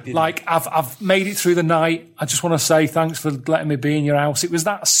 go, and it didn't. like, I've made it through the night. I just want to say thanks for letting me be in your house. It was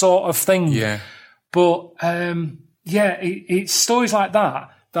that sort of thing. Yeah. But, it's stories like that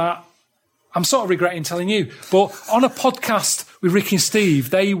I'm sort of regretting telling you. But on a podcast with Ricky and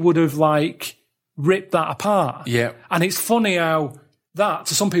Steve, they would have, like, ripped that apart. Yeah. And it's funny how that,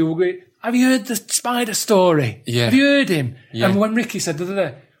 to some people, will go, have you heard the spider story? Yeah. Have you heard him? Yeah. And when Ricky said,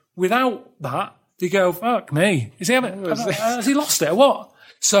 without that, they go, fuck me. Has he lost it or what?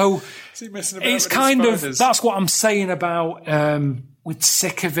 So it's kind of, that's what I'm saying about, we're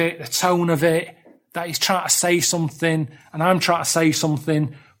sick of it, the tone of it, that he's trying to say something and I'm trying to say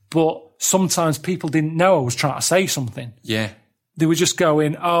something, but sometimes people didn't know I was trying to say something. Yeah. They were just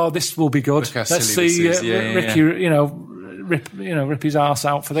going, oh, this will be good. Let's see Ricky, rip his arse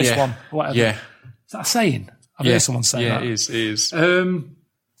out for this one, whatever. Yeah. Is that a saying? I've heard someone say that. Yeah, it is.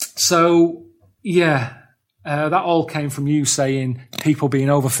 That all came from you saying people being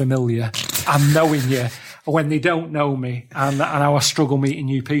overfamiliar and knowing you when they don't know me and how I struggle meeting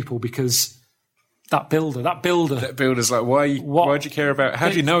new people because that builder's like, why do you care about, how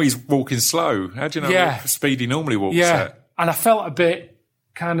do you know he's walking slow? How do you know what speed he normally walks at? And I felt a bit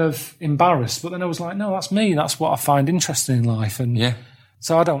kind of embarrassed, but then I was like, no, that's me. That's what I find interesting in life. And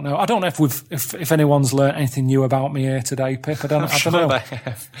so I don't know. I don't know if anyone's learnt anything new about me here today, Pip. I don't know. They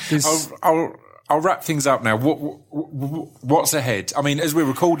have. I'll wrap things up now. What's ahead? I mean, as we're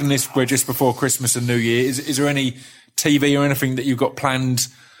recording this, we're just before Christmas and New Year. Is there any TV or anything that you've got planned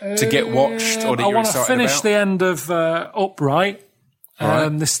to get watched or that you're excited about? I want to finish the end of Upright.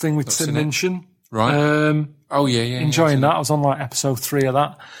 This thing with Tim Minchin. Right. Enjoying that. I was on like episode 3 of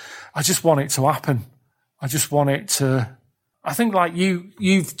that. I just want it to happen. I just want it to. I think like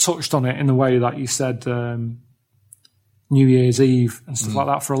you've touched on it in the way that you said New Year's Eve and stuff like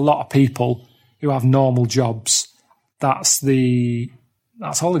that. For a lot of people who have normal jobs, that's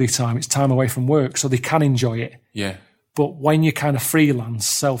holiday time. It's time away from work, so they can enjoy it. Yeah. But when you're kind of freelance,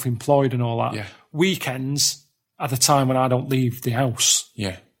 self-employed and all that, weekends are the time when I don't leave the house.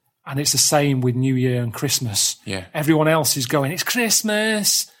 Yeah. And it's the same with New Year and Christmas. Yeah. Everyone else is going, it's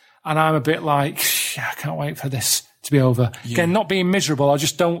Christmas. And I'm a bit like, I can't wait for this to be over. Yeah. Again, not being miserable. I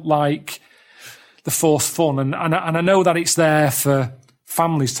just don't like the forced fun. And I know that it's there for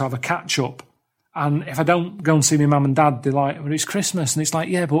families to have a catch up. And if I don't go and see my mum and dad, they're like, well, it's Christmas. And it's like,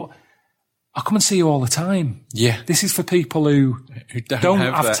 yeah, but I come and see you all the time. Yeah. This is for people who don't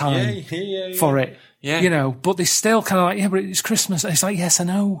have time for it. Yeah. You know, but they're still kind of like, yeah, but it's Christmas. And it's like, yes, I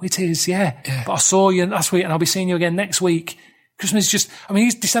know it is. Yeah. But I saw you last week and I'll be seeing you again next week. Christmas is just, I mean,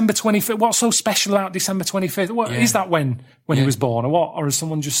 it's December 25th. What's so special about December 25th? What is that when he was born or what? Or is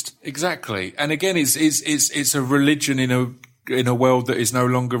someone just. Exactly. And again, it's a religion in a world that is no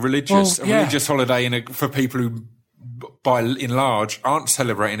longer religious. Well, a religious holiday for people who, by and large, aren't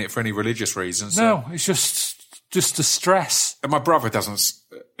celebrating it for any religious reasons. No, it's just a stress. And my brother doesn't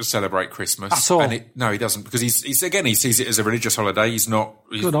celebrate Christmas at all. No, he doesn't, because he sees it as a religious holiday. He's not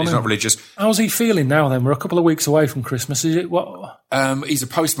religious. How's he feeling now? Then we're a couple of weeks away from Christmas. Is it what? He's a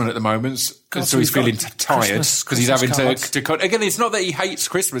postman at the moment, so he's feeling tired because he's having to. Again, it's not that he hates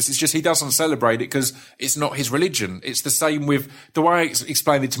Christmas. It's just he doesn't celebrate it because it's not his religion. It's the same with the way I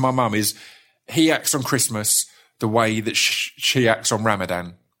explained it to my mum. Is he acts on Christmas the way that she acts on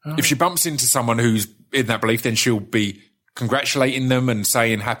Ramadan. Oh. If she bumps into someone who's in that belief, then she'll be congratulating them and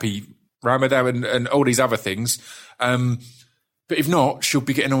saying happy Ramadan and all these other things. But if not, she'll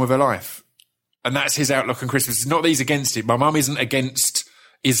be getting on with her life. And that's his outlook on Christmas. It's not that he's against it. My mum isn't against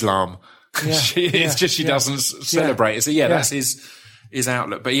Islam. Yeah, It's just she doesn't celebrate it. So that's his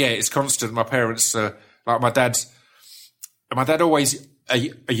outlook. But it's constant. My parents, like my dad always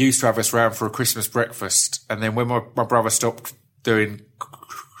used to have us round for a Christmas breakfast. And then when my brother stopped doing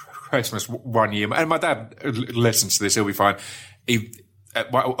Christmas one year, and my dad listens to this, he'll be fine.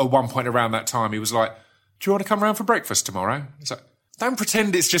 At one point around that time, he was like, "Do you want to come round for breakfast tomorrow?" It's like, don't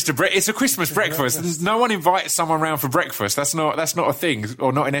pretend it's just it's a Christmas breakfast. No one invites someone round for breakfast. That's not a thing,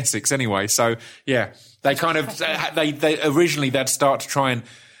 or not in Essex anyway. So they kind of they originally they'd start to try and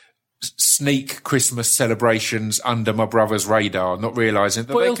sneak Christmas celebrations under my brother's radar, not realising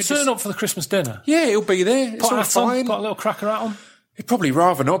that. But they he'll could turn up for the Christmas dinner. Yeah, he'll be there. It's Put all a hat on, fine. got a little cracker hat on. He'd probably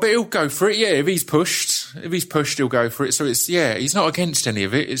rather not, but he'll go for it. Yeah, if he's pushed, he'll go for it. So he's not against any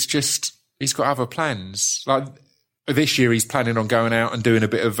of it. It's just he's got other plans. Like this year, he's planning on going out and doing a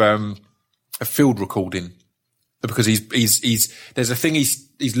bit of a field recording because there's a thing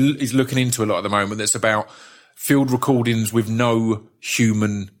he's looking into a lot at the moment that's about field recordings with no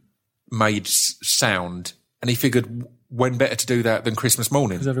human made sound, and he figured when better to do that than Christmas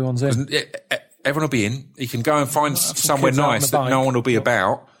morning Because everyone's in. Everyone will be in. He can go and find somewhere kids out on nice the that no bike. one will be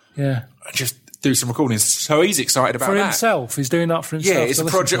about. Yeah. And just do some recordings. So he's excited about For that. himself. He's doing that for himself. Yeah, it's to a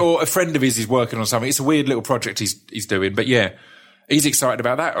listen project, to. or a friend of his is working on something. It's a weird little project he's doing. But he's excited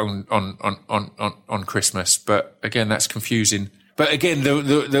about that on Christmas. But again, that's confusing. But again,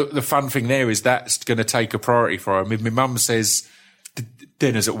 the fun thing there is that's going to take a priority for him. If my mum says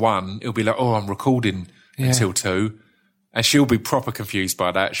dinner's at 1, he'll be like, "Oh, I'm recording until 2." And she'll be proper confused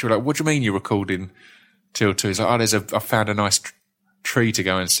by that. She'll be like, "What do you mean you're recording till 2?" He's like, "Oh, I found a nice tree to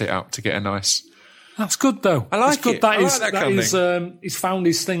go and sit up to get a nice..." That's good, though. I like it's good it. That I is, like that kind of thing. he's found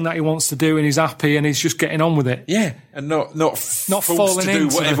his thing that he wants to do and he's happy and he's just getting on with it. Yeah, and not forced falling to do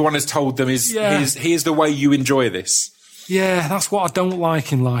into what everyone has told them is here's the way you enjoy this. Yeah, that's what I don't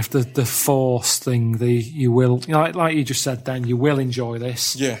like in life, the force thing, you will, like you just said then, you will enjoy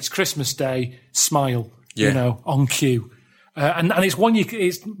this. Yeah. It's Christmas Day, smile, Yeah. on cue. And it's one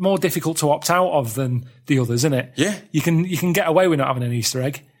it's more difficult to opt out of than the others, isn't it? Yeah. You can get away with not having an Easter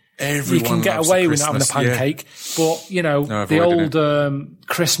egg. Everyone you can get loves away the with not having a Christmas, yeah. pancake, but the avoiding old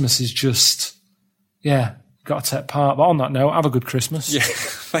Christmas is just got to take part. But on that note, have a good Christmas. Yeah,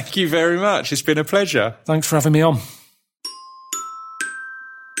 thank you very much. It's been a pleasure. Thanks for having me on.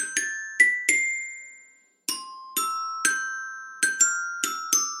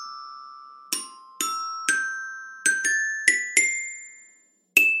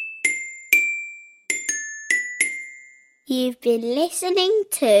 You've been listening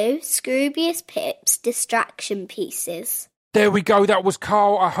to Scroobius Pip's Distraction Pieces. There we go. That was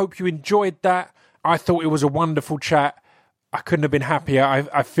Carl. I hope you enjoyed that. I thought it was a wonderful chat. I couldn't have been happier.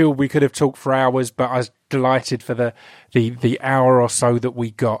 I feel we could have talked for hours, but I was delighted for the hour or so that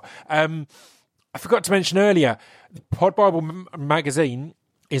we got. I forgot to mention earlier, the Pod Bible magazine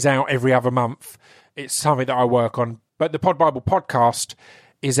is out every other month. It's something that I work on. But the Pod Bible podcast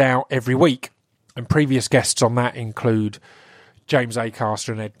is out every week. And previous guests on that include James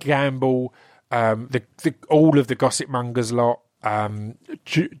Acaster and Ed Gamble, all of the Gossip Mongers lot,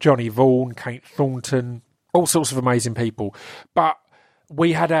 Johnny Vaughan, Kate Thornton, all sorts of amazing people. But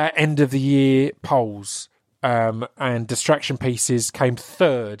we had our end of the year polls, and Distraction Pieces came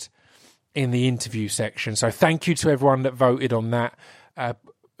third in the interview section. So thank you to everyone that voted on that.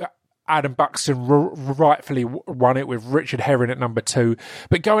 Adam Buxton rightfully won it with Richard Herring at number 2.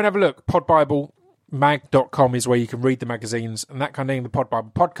 But go and have a look. podbiblemag.com is where you can read the magazines and that kind of thing. The Pod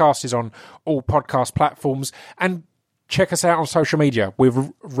Bible podcast is on all podcast platforms. And check us out on social media.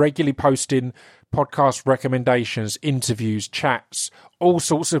 We're regularly posting podcast recommendations, interviews, chats, all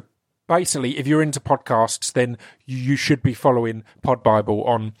sorts of... Basically, if you're into podcasts, then you should be following Pod Bible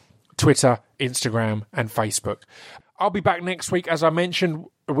on Twitter, Instagram, and Facebook. I'll be back next week, as I mentioned,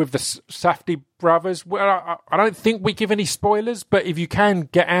 with the Safdie brothers. Well, I don't think we give any spoilers, but if you can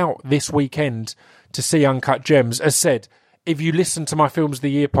get out this weekend to see Uncut Gems, as said, if you listen to my Films of the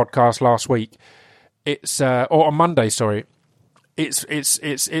Year podcast last week, it's or on Monday, sorry,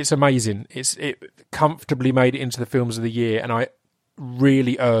 it's amazing. It comfortably made it into the Films of the Year, and I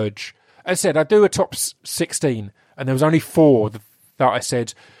really urge. As I said, I do a top 16, and there was only 4 that I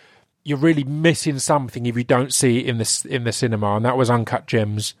said you're really missing something if you don't see it in the cinema, and that was Uncut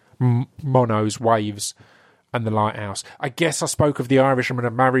Gems, Monos, Waves, and The Lighthouse. I guess I spoke of The Irishman, A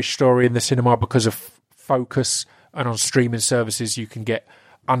Marriage Story in the cinema because of focus, and on streaming services you can get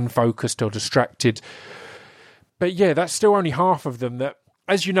unfocused or distracted. But yeah, that's still only half of them. That,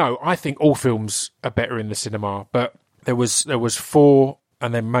 as you know, I think all films are better in the cinema. But there was 4,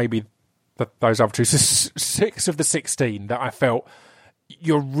 and then maybe those other 2, so 6 of the 16 that I felt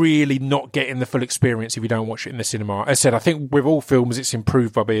you're really not getting the full experience if you don't watch it in the cinema. As I said, I think with all films it's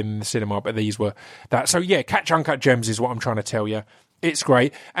improved by being in the cinema, but these were that. So yeah, catch Uncut Gems is what I'm trying to tell you. It's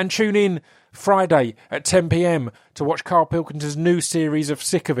great. And tune in Friday at 10 p.m. to watch Carl Pilkington's new series of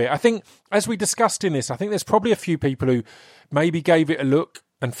Sick of It. I think, as we discussed in this, I think there's probably a few people who maybe gave it a look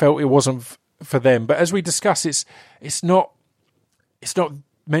and felt it wasn't for them. But as we discussed, it's not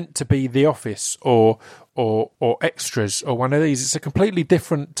meant to be The Office or Extras or one of these. It's a completely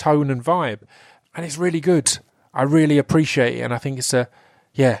different tone and vibe, and it's really good. I really appreciate it, and I think it's a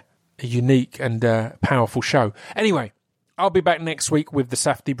unique and powerful show. Anyway, I'll be back next week with the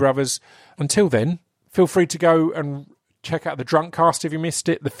Safdie brothers. Until then, feel free to go and check out the Drunk Cast if you missed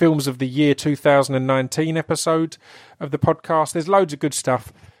it, the Films of the Year 2019 episode of the podcast. There's loads of good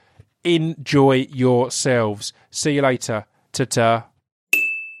stuff. Enjoy yourselves. See you later. Ta-ta.